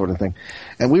demons and this sort of thing,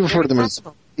 and we refer to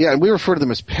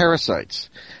them as parasites.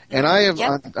 And I have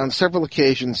on several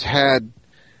occasions had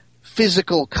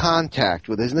physical contact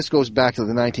with this, and this goes back to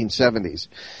the 1970s.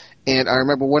 And I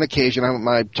remember one occasion,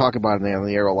 I talk about it on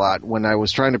the air a lot, when I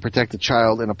was trying to protect a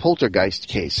child in a poltergeist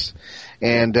case,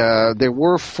 and there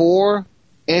were 4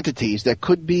 entities that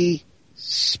could be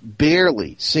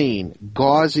barely seen,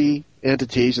 gauzy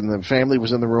entities, and the family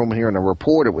was in the room here, and a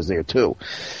reporter was there too,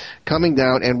 coming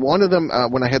down. And one of them,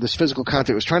 when I had this physical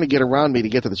contact, was trying to get around me to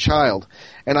get to the child,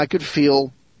 and I could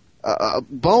feel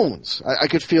bones. I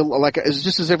could feel like it's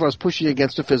just as if I was pushing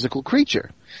against a physical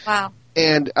creature. Wow.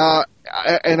 And I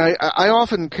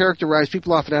often characterize,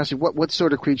 people often ask me, what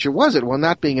sort of creature was it? Well,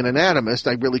 not being an anatomist,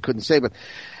 I really couldn't say, but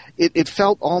it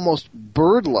felt almost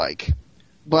bird-like.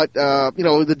 But,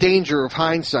 the danger of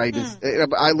hindsight is,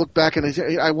 I look back and I say,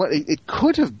 it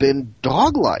could have been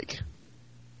dog-like.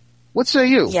 What say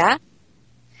you? Yeah.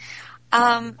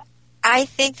 I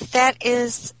think that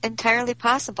is entirely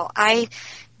possible. I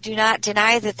do not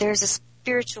deny that there's a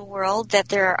spiritual world, that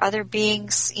there are other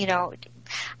beings, it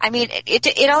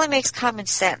only makes common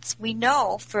sense. We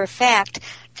know for a fact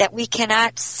that we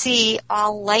cannot see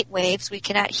all light waves, we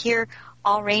cannot hear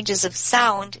all ranges of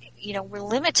sound. We're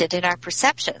limited in our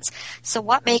perceptions. So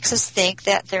what makes us think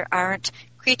that there aren't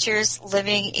creatures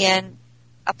living in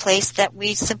a place that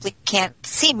we simply can't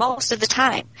see most of the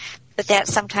time, but that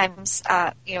sometimes,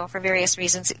 for various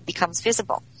reasons it becomes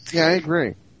visible? Yeah, I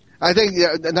agree. I think,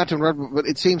 not to interrupt, but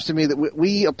it seems to me that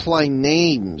we apply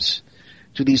names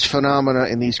to these phenomena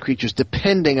and these creatures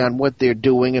depending on what they're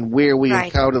doing and where we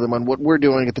encounter them and what we're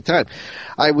doing at the time.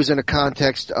 I was in a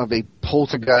context of a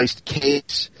poltergeist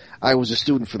case. I was a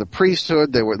student for the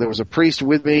priesthood. There was a priest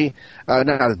with me, not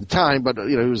at the time, but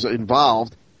he was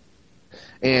involved.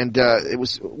 And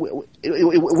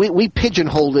we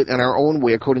pigeonholed it in our own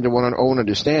way according to our own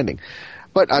understanding.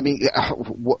 But,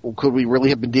 could we really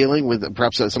have been dealing with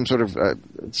perhaps some sort of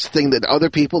thing that other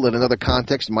people in another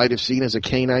context might have seen as a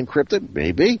canine cryptid?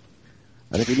 Maybe.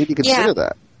 I think we need to consider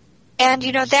that. And,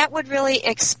 that would really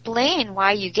explain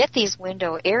why you get these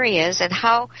window areas and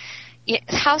how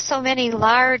so many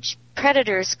large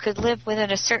predators could live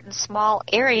within a certain small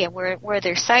area where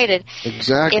they're sighted.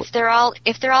 Exactly. If they're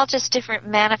all just different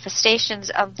manifestations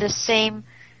of the same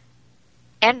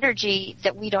energy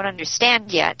that we don't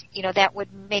understand yet, that would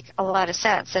make a lot of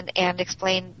sense and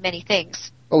explain many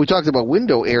things. Oh, we talked about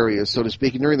window areas, so to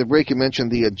speak, and during the break you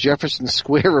mentioned the Jefferson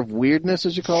Square of Weirdness,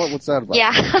 as you call it. What's that about?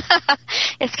 Yeah,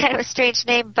 it's kind of a strange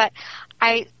name, but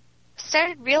I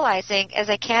started realizing as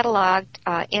I cataloged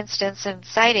incidents and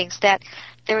sightings that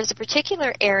there was a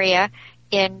particular area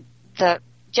in the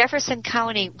Jefferson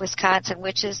County, Wisconsin,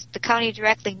 which is the county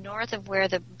directly north of where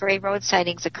the Bray Road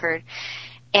sightings occurred.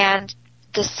 And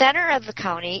the center of the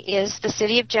county is the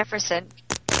city of Jefferson,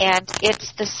 and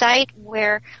it's the site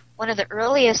where one of the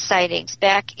earliest sightings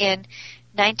back in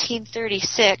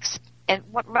 1936, and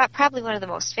probably one of the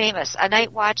most famous, a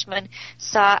night watchman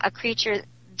saw a creature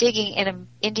digging in an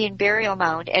Indian burial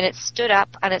mound, and it stood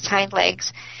up on its hind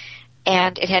legs,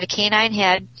 and it had a canine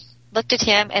head, looked at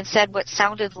him, and said what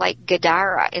sounded like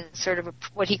Gadara in sort of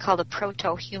what he called a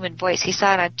proto-human voice. He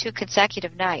saw it on 2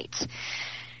 consecutive nights.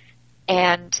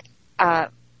 And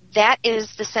that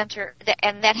is the center,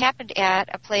 and that happened at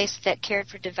a place that cared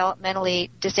for developmentally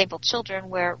disabled children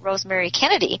where Rosemary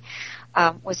Kennedy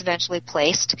was eventually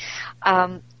placed.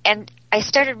 And I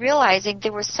started realizing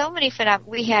there were so many phenomena.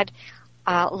 We had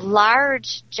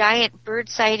large, giant bird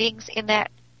sightings in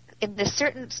the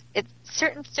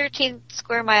certain 13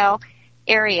 square mile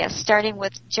area, starting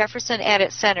with Jefferson at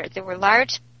its center. There were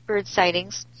large bird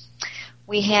sightings.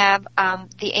 We have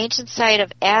the ancient site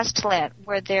of Aztlan,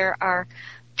 where there are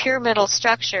pyramidal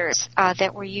structures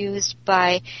that were used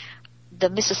by the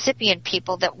Mississippian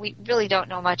people that we really don't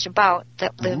know much about,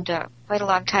 that lived quite a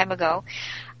long time ago.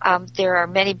 There are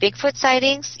many Bigfoot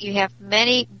sightings. You have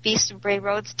many Beast of Bray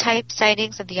Roads type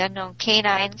sightings of the unknown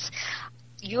canines,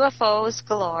 UFOs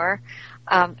galore.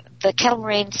 The Kettle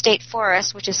Moraine State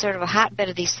Forest, which is sort of a hotbed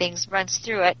of these things, runs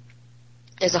through it.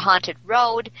 There's a haunted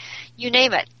road. You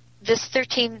name it. This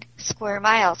 13 square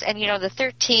miles, and the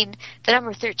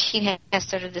number 13 has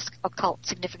sort of this occult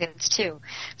significance too.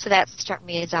 So that struck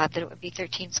me as odd that it would be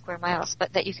 13 square miles,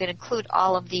 but that you could include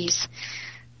all of these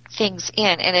things in,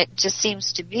 and it just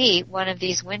seems to be one of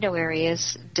these window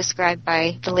areas described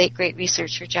by the late great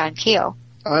researcher John Keel.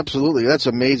 Absolutely. That's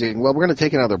amazing. Well, we're going to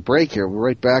take another break here. We're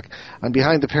right back on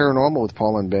Behind the Paranormal with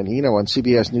Paul and Ben Eno on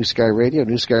CBS New Sky Radio,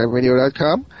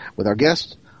 newskyradio.com, with our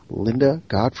guest, Linda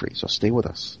Godfrey. So stay with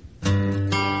us.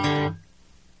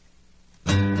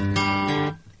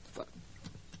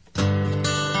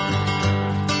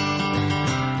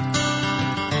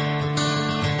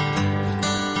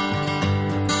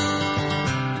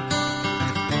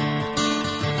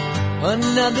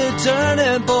 Another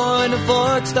turning point, a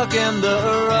fork stuck in the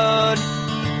road.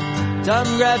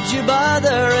 Time grabs you by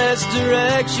the wrist,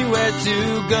 directs you where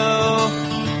to go.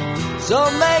 So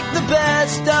make the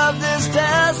best of this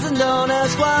test and don't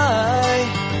ask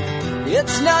why.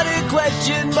 It's not a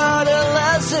question but a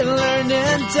lesson learned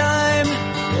in time.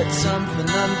 It's something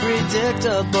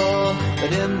unpredictable,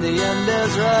 but in the end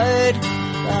is right.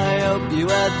 I hope you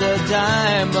had the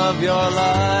time of your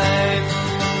life.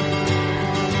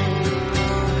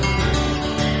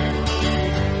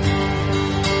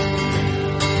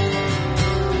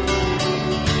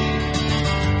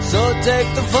 So take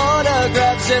the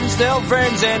photographs and still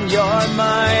frames in your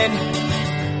mind,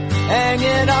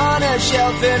 hanging on a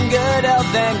shelf in good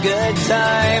health and good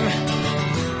time.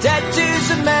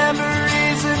 Tattoos and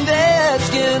memories and dead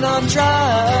skin on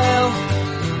trial.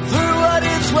 For what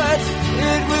it's worth,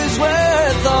 it was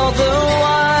worth all the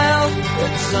while.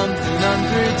 It's something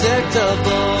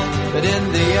unpredictable, but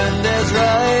in the end is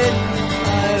right.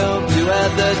 I hope you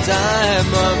had the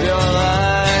time of your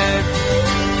life.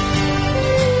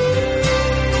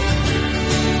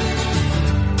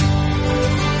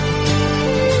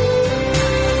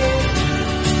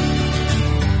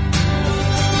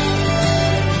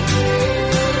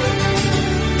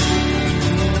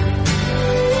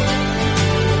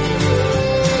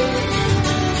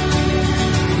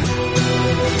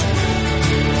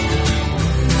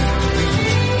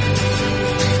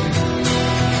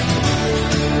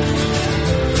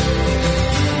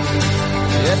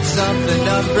 Something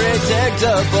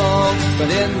unpredictable, but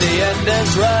in the end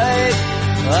is right.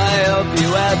 I hope you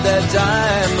had the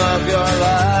time of your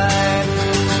life.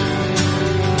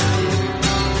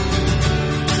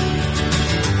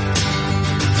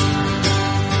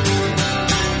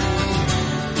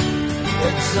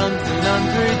 It's something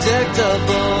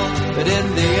unpredictable, but in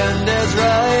the end is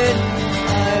right.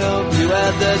 I hope you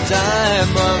had the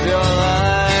time of your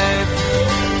life.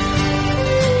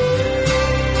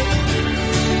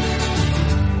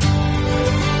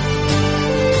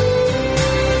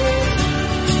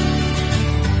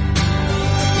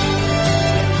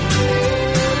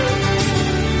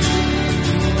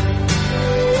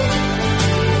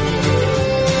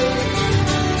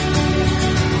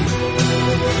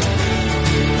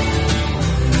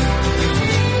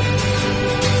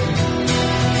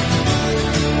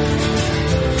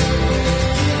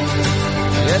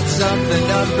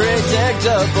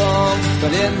 simple,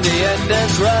 but in the end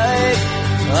it's right.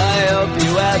 I hope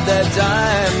you had the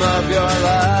time of your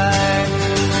life.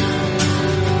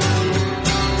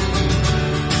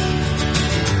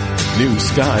 New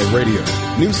Sky Radio.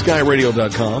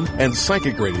 NewSkyRadio.com and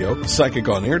Psychic Radio,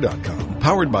 PsychicOnAir.com.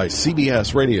 Powered by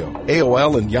CBS Radio,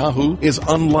 AOL, and Yahoo, is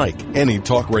unlike any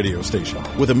talk radio station.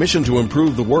 With a mission to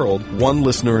improve the world, one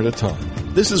listener at a time.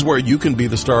 This is where you can be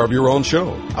the star of your own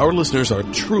show. Our listeners are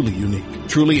truly unique,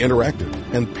 truly interactive,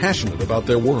 and passionate about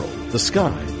their world. The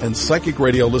Sky and Psychic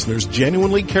Radio listeners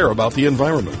genuinely care about the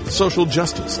environment, social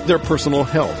justice, their personal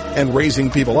health, and raising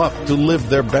people up to live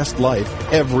their best life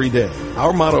every day.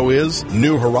 Our motto is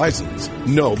New Horizons,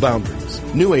 No Boundaries.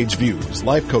 New Age views,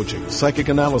 life coaching, psychic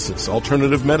analysis,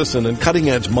 alternative medicine, and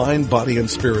cutting-edge mind, body, and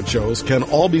spirit shows can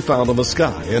all be found on the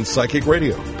Sky and Psychic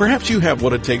Radio. Perhaps you have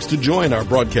what it takes to join our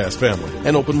broadcast family.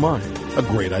 An open mind, a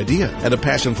great idea, and a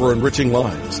passion for enriching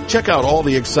lives. Check out all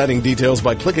the exciting details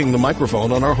by clicking the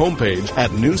microphone on our homepage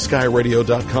at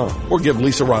newskyradio.com or give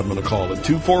Lisa Rodman a call at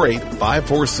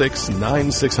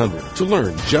 248-546-9600 to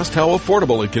learn just how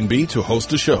affordable it can be to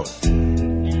host a show.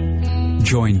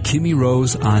 Join Kimmy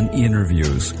Rose on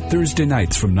Interviews, Thursday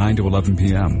nights from 9 to 11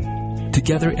 p.m.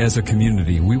 Together as a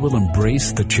community, we will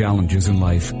embrace the challenges in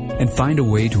life and find a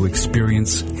way to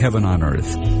experience heaven on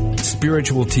earth.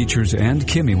 Spiritual teachers and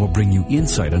Kimmy will bring you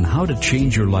insight on how to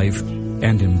change your life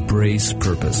and embrace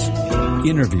purpose.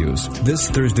 Interviews this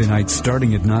Thursday night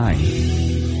starting at 9.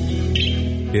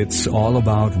 It's all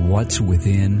about what's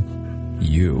within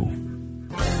you.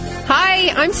 Hi,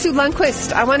 I'm Sue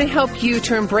Lundquist. I want to help you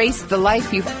to embrace the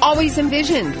life you've always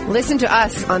envisioned. Listen to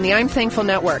us on the I'm Thankful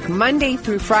Network, Monday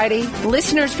through Friday.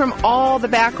 Listeners from all the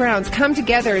backgrounds come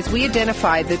together as we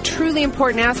identify the truly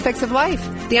important aspects of life.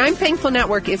 The I'm Thankful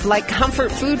Network is like comfort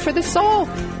food for the soul.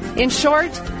 In short,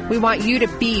 we want you to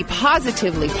be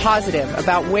positively positive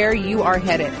about where you are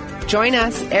headed. Join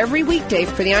us every weekday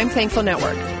for the I'm Thankful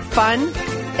Network. Fun,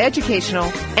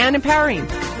 educational, and empowering.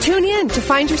 Tune in to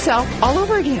find yourself all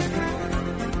over again.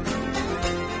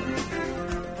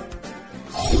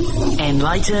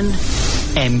 Enlighten,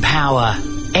 empower,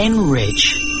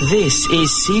 enrich. This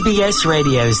is CBS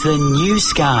Radio's The New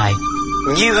Sky.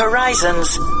 New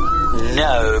horizons,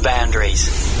 no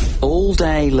boundaries. All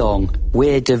day long,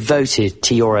 we're devoted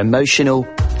to your emotional,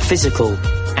 physical,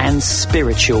 and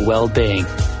spiritual well-being.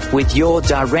 With your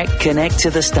direct connect to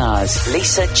the stars,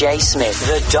 Lisa J. Smith,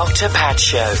 The Dr. Pat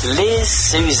Show, Liz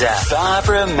Souza,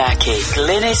 Barbara Mackey,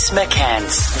 Glynis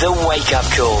McCants, The Wake Up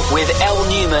Call with Elle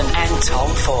Newman and Tom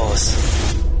Force.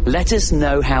 Let us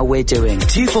know how we're doing.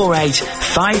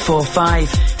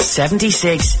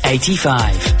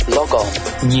 248-545-7685. Log on.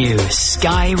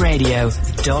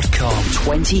 NewSkyRadio.com.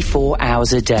 24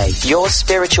 hours a day. Your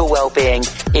spiritual well-being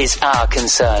is our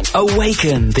concern.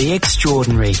 Awaken the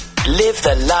extraordinary. Live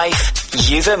the life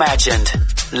you've imagined.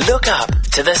 Look up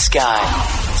to the sky.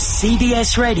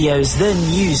 CBS Radio's The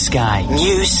New Sky.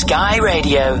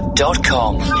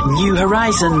 NewSkyRadio.com. New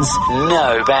horizons,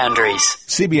 no boundaries.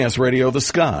 CBS Radio, The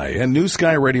Sky, and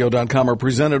NewSkyRadio.com are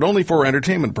presented only for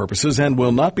entertainment purposes and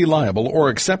will not be liable or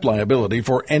accept liability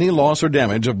for any loss or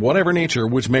damage of whatever nature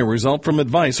which may result from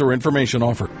advice or information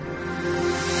offered.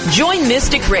 Join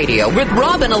Mystic Radio with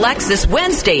Rob and Alexis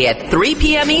Wednesday at 3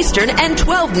 p.m. Eastern and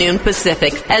 12 noon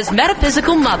Pacific as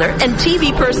metaphysical mother and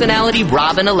TV personality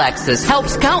Robin Alexis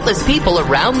helps countless people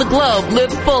around the globe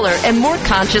live fuller and more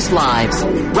conscious lives.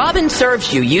 Robin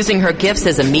serves you using her gifts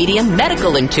as a medium,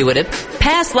 medical intuitive,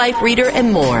 past life reader,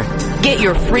 and more. Get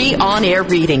your free on-air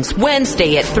readings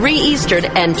Wednesday at 3 Eastern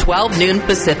and 12 noon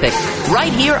Pacific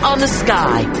right here on the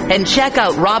Sky. And check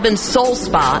out Robin's Soul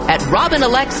Spa at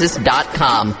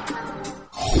robinalexis.com.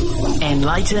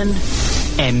 Enlighten,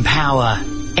 empower,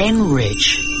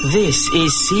 enrich. This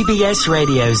is CBS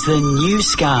Radio's The New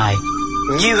Sky.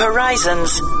 New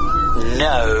horizons,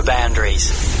 no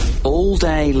boundaries. All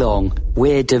day long,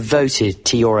 we're devoted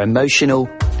to your emotional,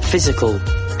 physical,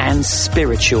 and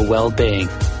spiritual well-being.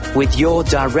 With your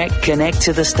direct connect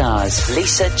to the stars,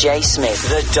 Lisa J. Smith,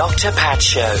 The Dr. Pat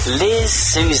Show, Liz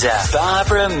Souza,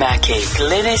 Barbara Mackey,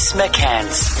 Glynis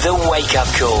McCants, The Wake Up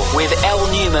Call with Elle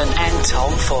Newman and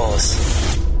Tom Force.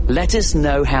 Let us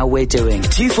know how we're doing.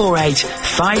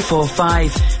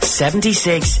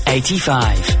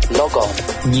 248-545-7685. Log on.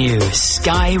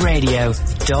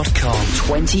 NewSkyRadio.com.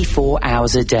 24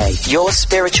 hours a day. Your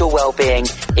spiritual well-being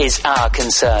is our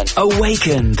concern.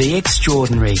 Awaken the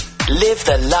extraordinary. Live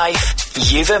the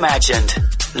life you've imagined.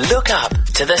 Look up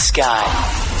to the sky.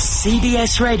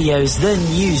 CBS Radio's The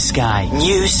New Sky.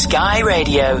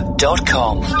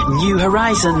 NewSkyRadio.com. New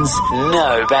horizons,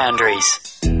 no boundaries.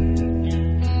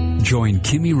 Join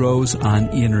Kimmy Rose on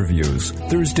Interviews,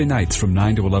 Thursday nights from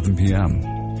 9 to 11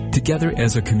 p.m. Together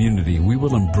as a community, we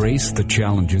will embrace the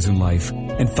challenges in life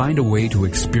and find a way to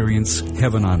experience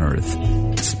heaven on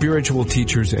earth. Spiritual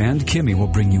teachers and Kimmy will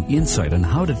bring you insight on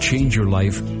how to change your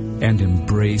life and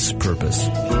embrace purpose.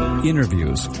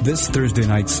 Interviews, this Thursday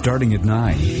night starting at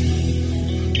 9.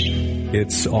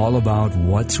 It's all about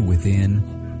what's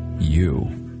within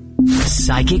you.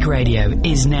 Psychic Radio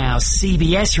is now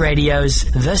CBS Radio's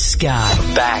The Sky.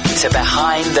 Back to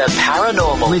Behind the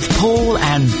Paranormal with Paul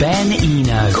and Ben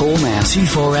Eno. Call now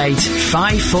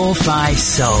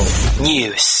 248-545-SOUL.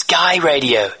 New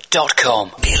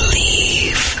skyradio.com.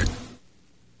 Believe.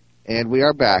 And we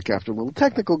are back after a little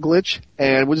technical glitch,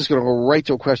 and we're just going to go right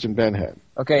to a question Ben had.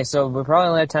 Okay, so we probably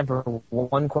only have time for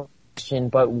one question,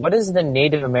 but what is the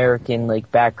Native American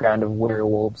background of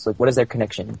werewolves? What is their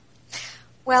connection?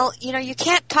 Well, you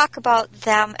can't talk about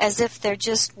them as if they're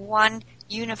just one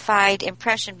unified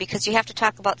impression, because you have to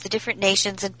talk about the different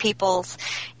nations and peoples,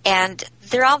 and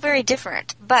they're all very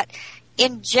different. But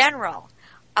in general,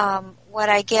 what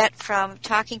I get from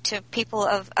talking to people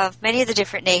of many of the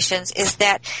different nations is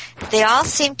that they all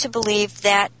seem to believe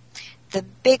that the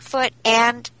Bigfoot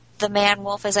and the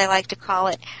man-wolf, as I like to call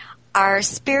it, are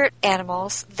spirit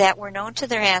animals that were known to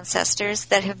their ancestors,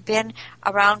 that have been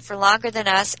around for longer than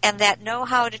us, and that know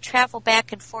how to travel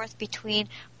back and forth between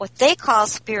what they call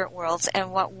spirit worlds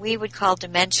and what we would call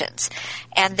dimensions.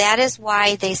 And that is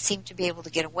why they seem to be able to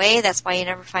get away. That's why you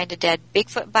never find a dead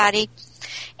Bigfoot body.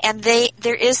 And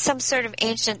there is some sort of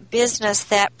ancient business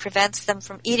that prevents them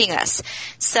from eating us.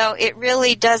 So it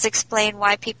really does explain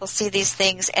why people see these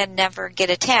things and never get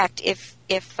attacked if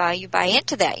you buy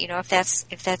into that,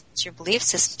 if that's your belief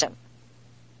system.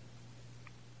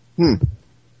 Oh,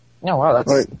 wow,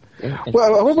 that's... Right.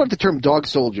 Well, what about the term dog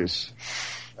soldiers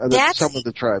that some of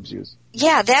the tribes use?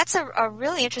 Yeah, that's a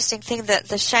really interesting thing.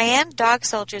 The Cheyenne dog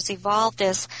soldiers evolved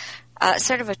as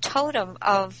sort of a totem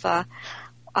of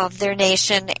their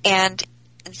nation, and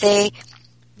they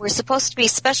were supposed to be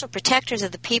special protectors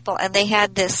of the people, and they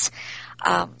had this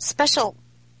special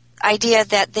idea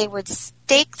that they would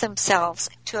stake themselves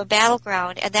to a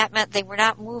battleground, and that meant they were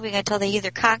not moving until they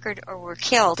either conquered or were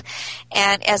killed.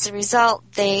 And as a result,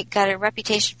 they got a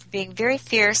reputation for being very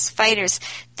fierce fighters.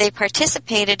 They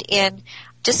participated in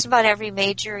just about every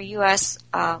major U.S.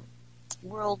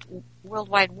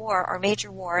 worldwide war or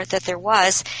major war that there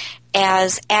was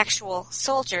as actual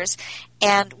soldiers.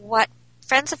 And what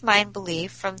friends of mine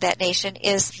believe from that nation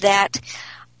is that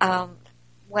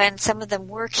when some of them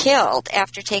were killed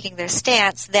after taking their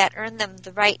stance, that earned them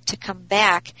the right to come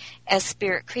back as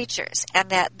spirit creatures, and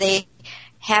that they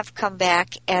have come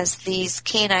back as these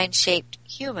canine-shaped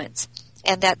humans,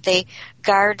 and that they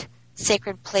guard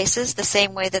sacred places the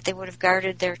same way that they would have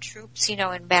guarded their troops,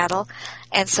 in battle,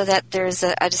 and so that there's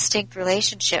a distinct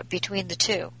relationship between the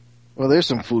two. Well, there's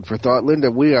some food for thought. Linda,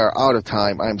 we are out of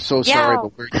time. I'm so sorry,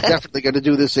 but we're definitely going to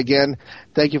do this again.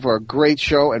 Thank you for a great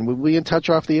show, and we'll be in touch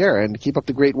off the air. And keep up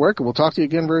the great work, and we'll talk to you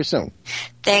again very soon.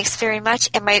 Thanks very much.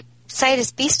 And my site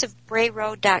is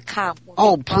beastofbrayroad.com.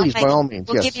 Please, by all means,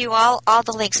 We'll give you all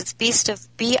the links. It's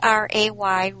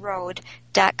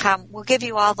beastofbrayroad.com. We'll give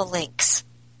you all the links.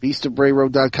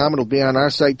 Beastofbrayroad.com. It'll be on our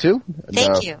site, too.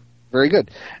 Thank you. Very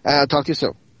good. Talk to you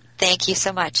soon. Thank you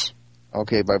so much.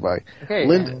 Okay, bye-bye. Okay,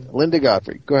 Linda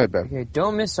Godfrey. Go ahead, Ben. Okay,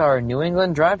 don't miss our New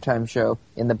England Drive Time show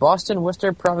in the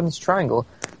Boston-Worcester Providence Triangle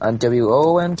on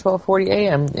WOON 1240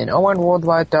 AM and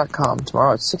ONWorldwide.com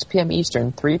tomorrow at 6 p.m.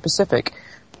 Eastern, 3 Pacific.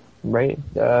 Right,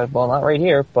 well, not right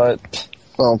here, but...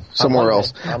 Well, somewhere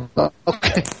else.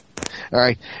 Okay. All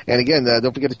right. And again,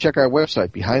 don't forget to check our website,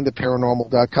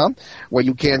 BehindTheParanormal.com, where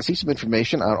you can see some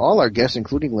information on all our guests,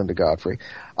 including Linda Godfrey,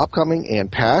 upcoming and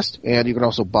past. And you can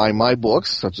also buy my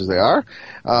books, such as they are,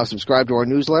 subscribe to our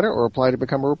newsletter, or apply to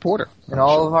become a reporter. And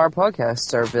all of our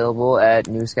podcasts are available at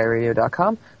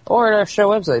newskyradio.com or at our show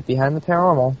website,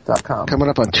 BehindTheParanormal.com. Coming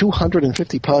up on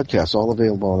 250 podcasts, all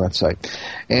available on that site.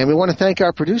 And we want to thank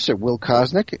our producer, Will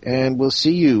Kosnick, and we'll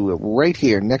see you right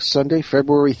here next Sunday,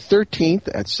 February 13th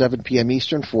at 7 p.m.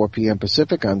 Eastern, 4 p.m.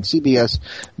 Pacific on CBS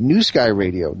New Sky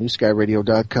Radio,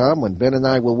 newskyradio.com, when Ben and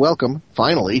I will welcome,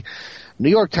 finally, New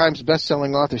York Times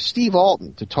bestselling author Steve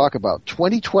Alton to talk about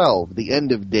 2012, The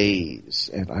End of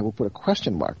Days. And I will put a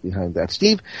question mark behind that.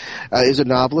 Steve is a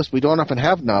novelist. We don't often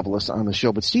have novelists on the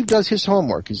show, but Steve does his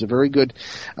homework. He's a very good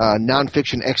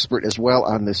nonfiction expert as well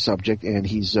on this subject, and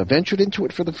he's ventured into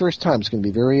it for the first time. It's going to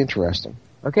be very interesting.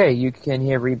 Okay, you can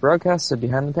hear rebroadcasts of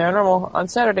Behind the Paranormal on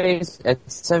Saturdays at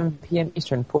 7 p.m.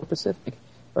 Eastern, 4 Pacific.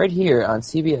 right here on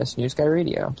CBS New Sky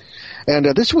Radio. And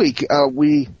this week,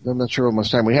 I'm not sure how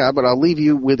much time we have, but I'll leave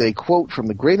you with a quote from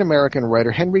the great American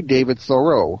writer Henry David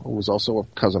Thoreau, who was also a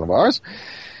cousin of ours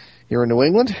here in New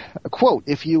England. A quote,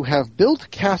 "If you have built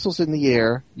castles in the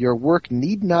air, your work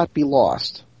need not be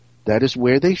lost. That is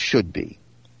where they should be.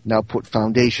 Now put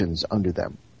foundations under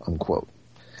them," unquote.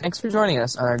 Thanks for joining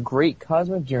us on our great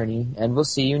cosmic journey, and we'll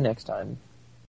see you next time.